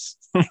jokes.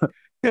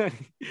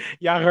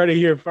 Y'all heard it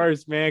here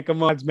first, man.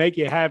 Come on, let's make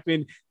it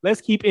happen.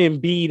 Let's keep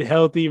Embiid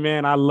healthy,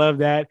 man. I love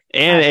that.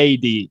 And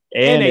AD.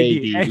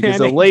 Because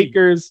the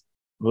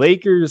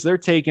Lakers, they're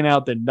taking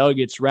out the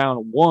Nuggets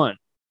round 1.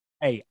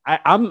 Hey,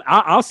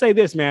 I'll say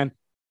this, man.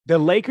 The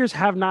Lakers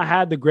have not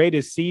had the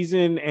greatest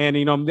season,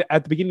 and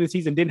at the beginning of the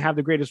season didn't have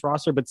the greatest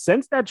roster. But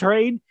since that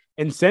trade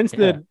and since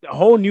the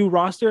whole new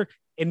roster,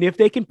 and if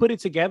they can put it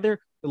together,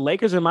 the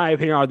Lakers, in my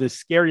opinion, are the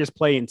scariest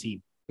playing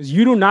team, because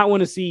you do not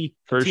want to see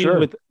a team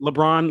with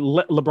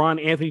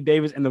LeBron, Anthony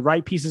Davis, and the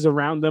right pieces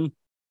around them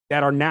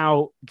that are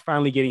now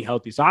finally getting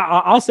healthy. So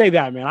I'll say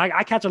that, man.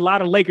 I catch a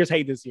lot of Lakers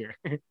hate this year.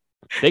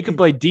 They can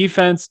play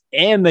defense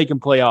and they can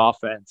play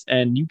offense.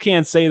 And you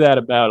can't say that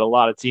about a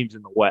lot of teams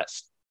in the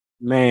West.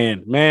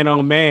 Man,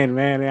 oh man.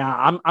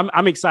 Yeah,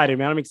 I'm excited,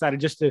 man. I'm excited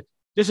just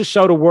to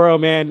show the world,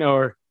 man,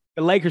 or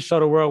the Lakers show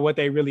the world what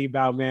they really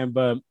about, man.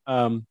 But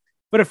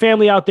for the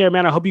family out there,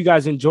 man, I hope you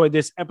guys enjoyed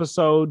this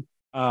episode.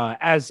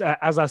 As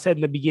I said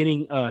in the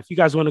beginning, if you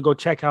guys want to go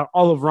check out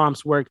all of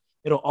Romp's work,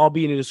 it'll all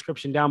be in the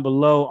description down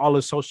below. All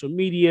his social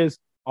medias,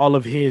 all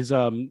of his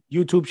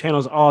YouTube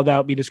channels, all that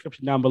will be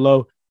description down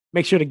below.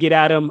 Make sure to get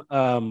at him.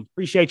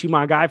 Appreciate you,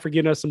 my guy, for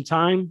giving us some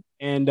time.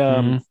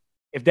 And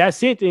if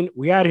that's it, then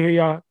we out of here,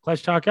 y'all.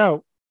 Clutch Talk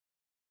out.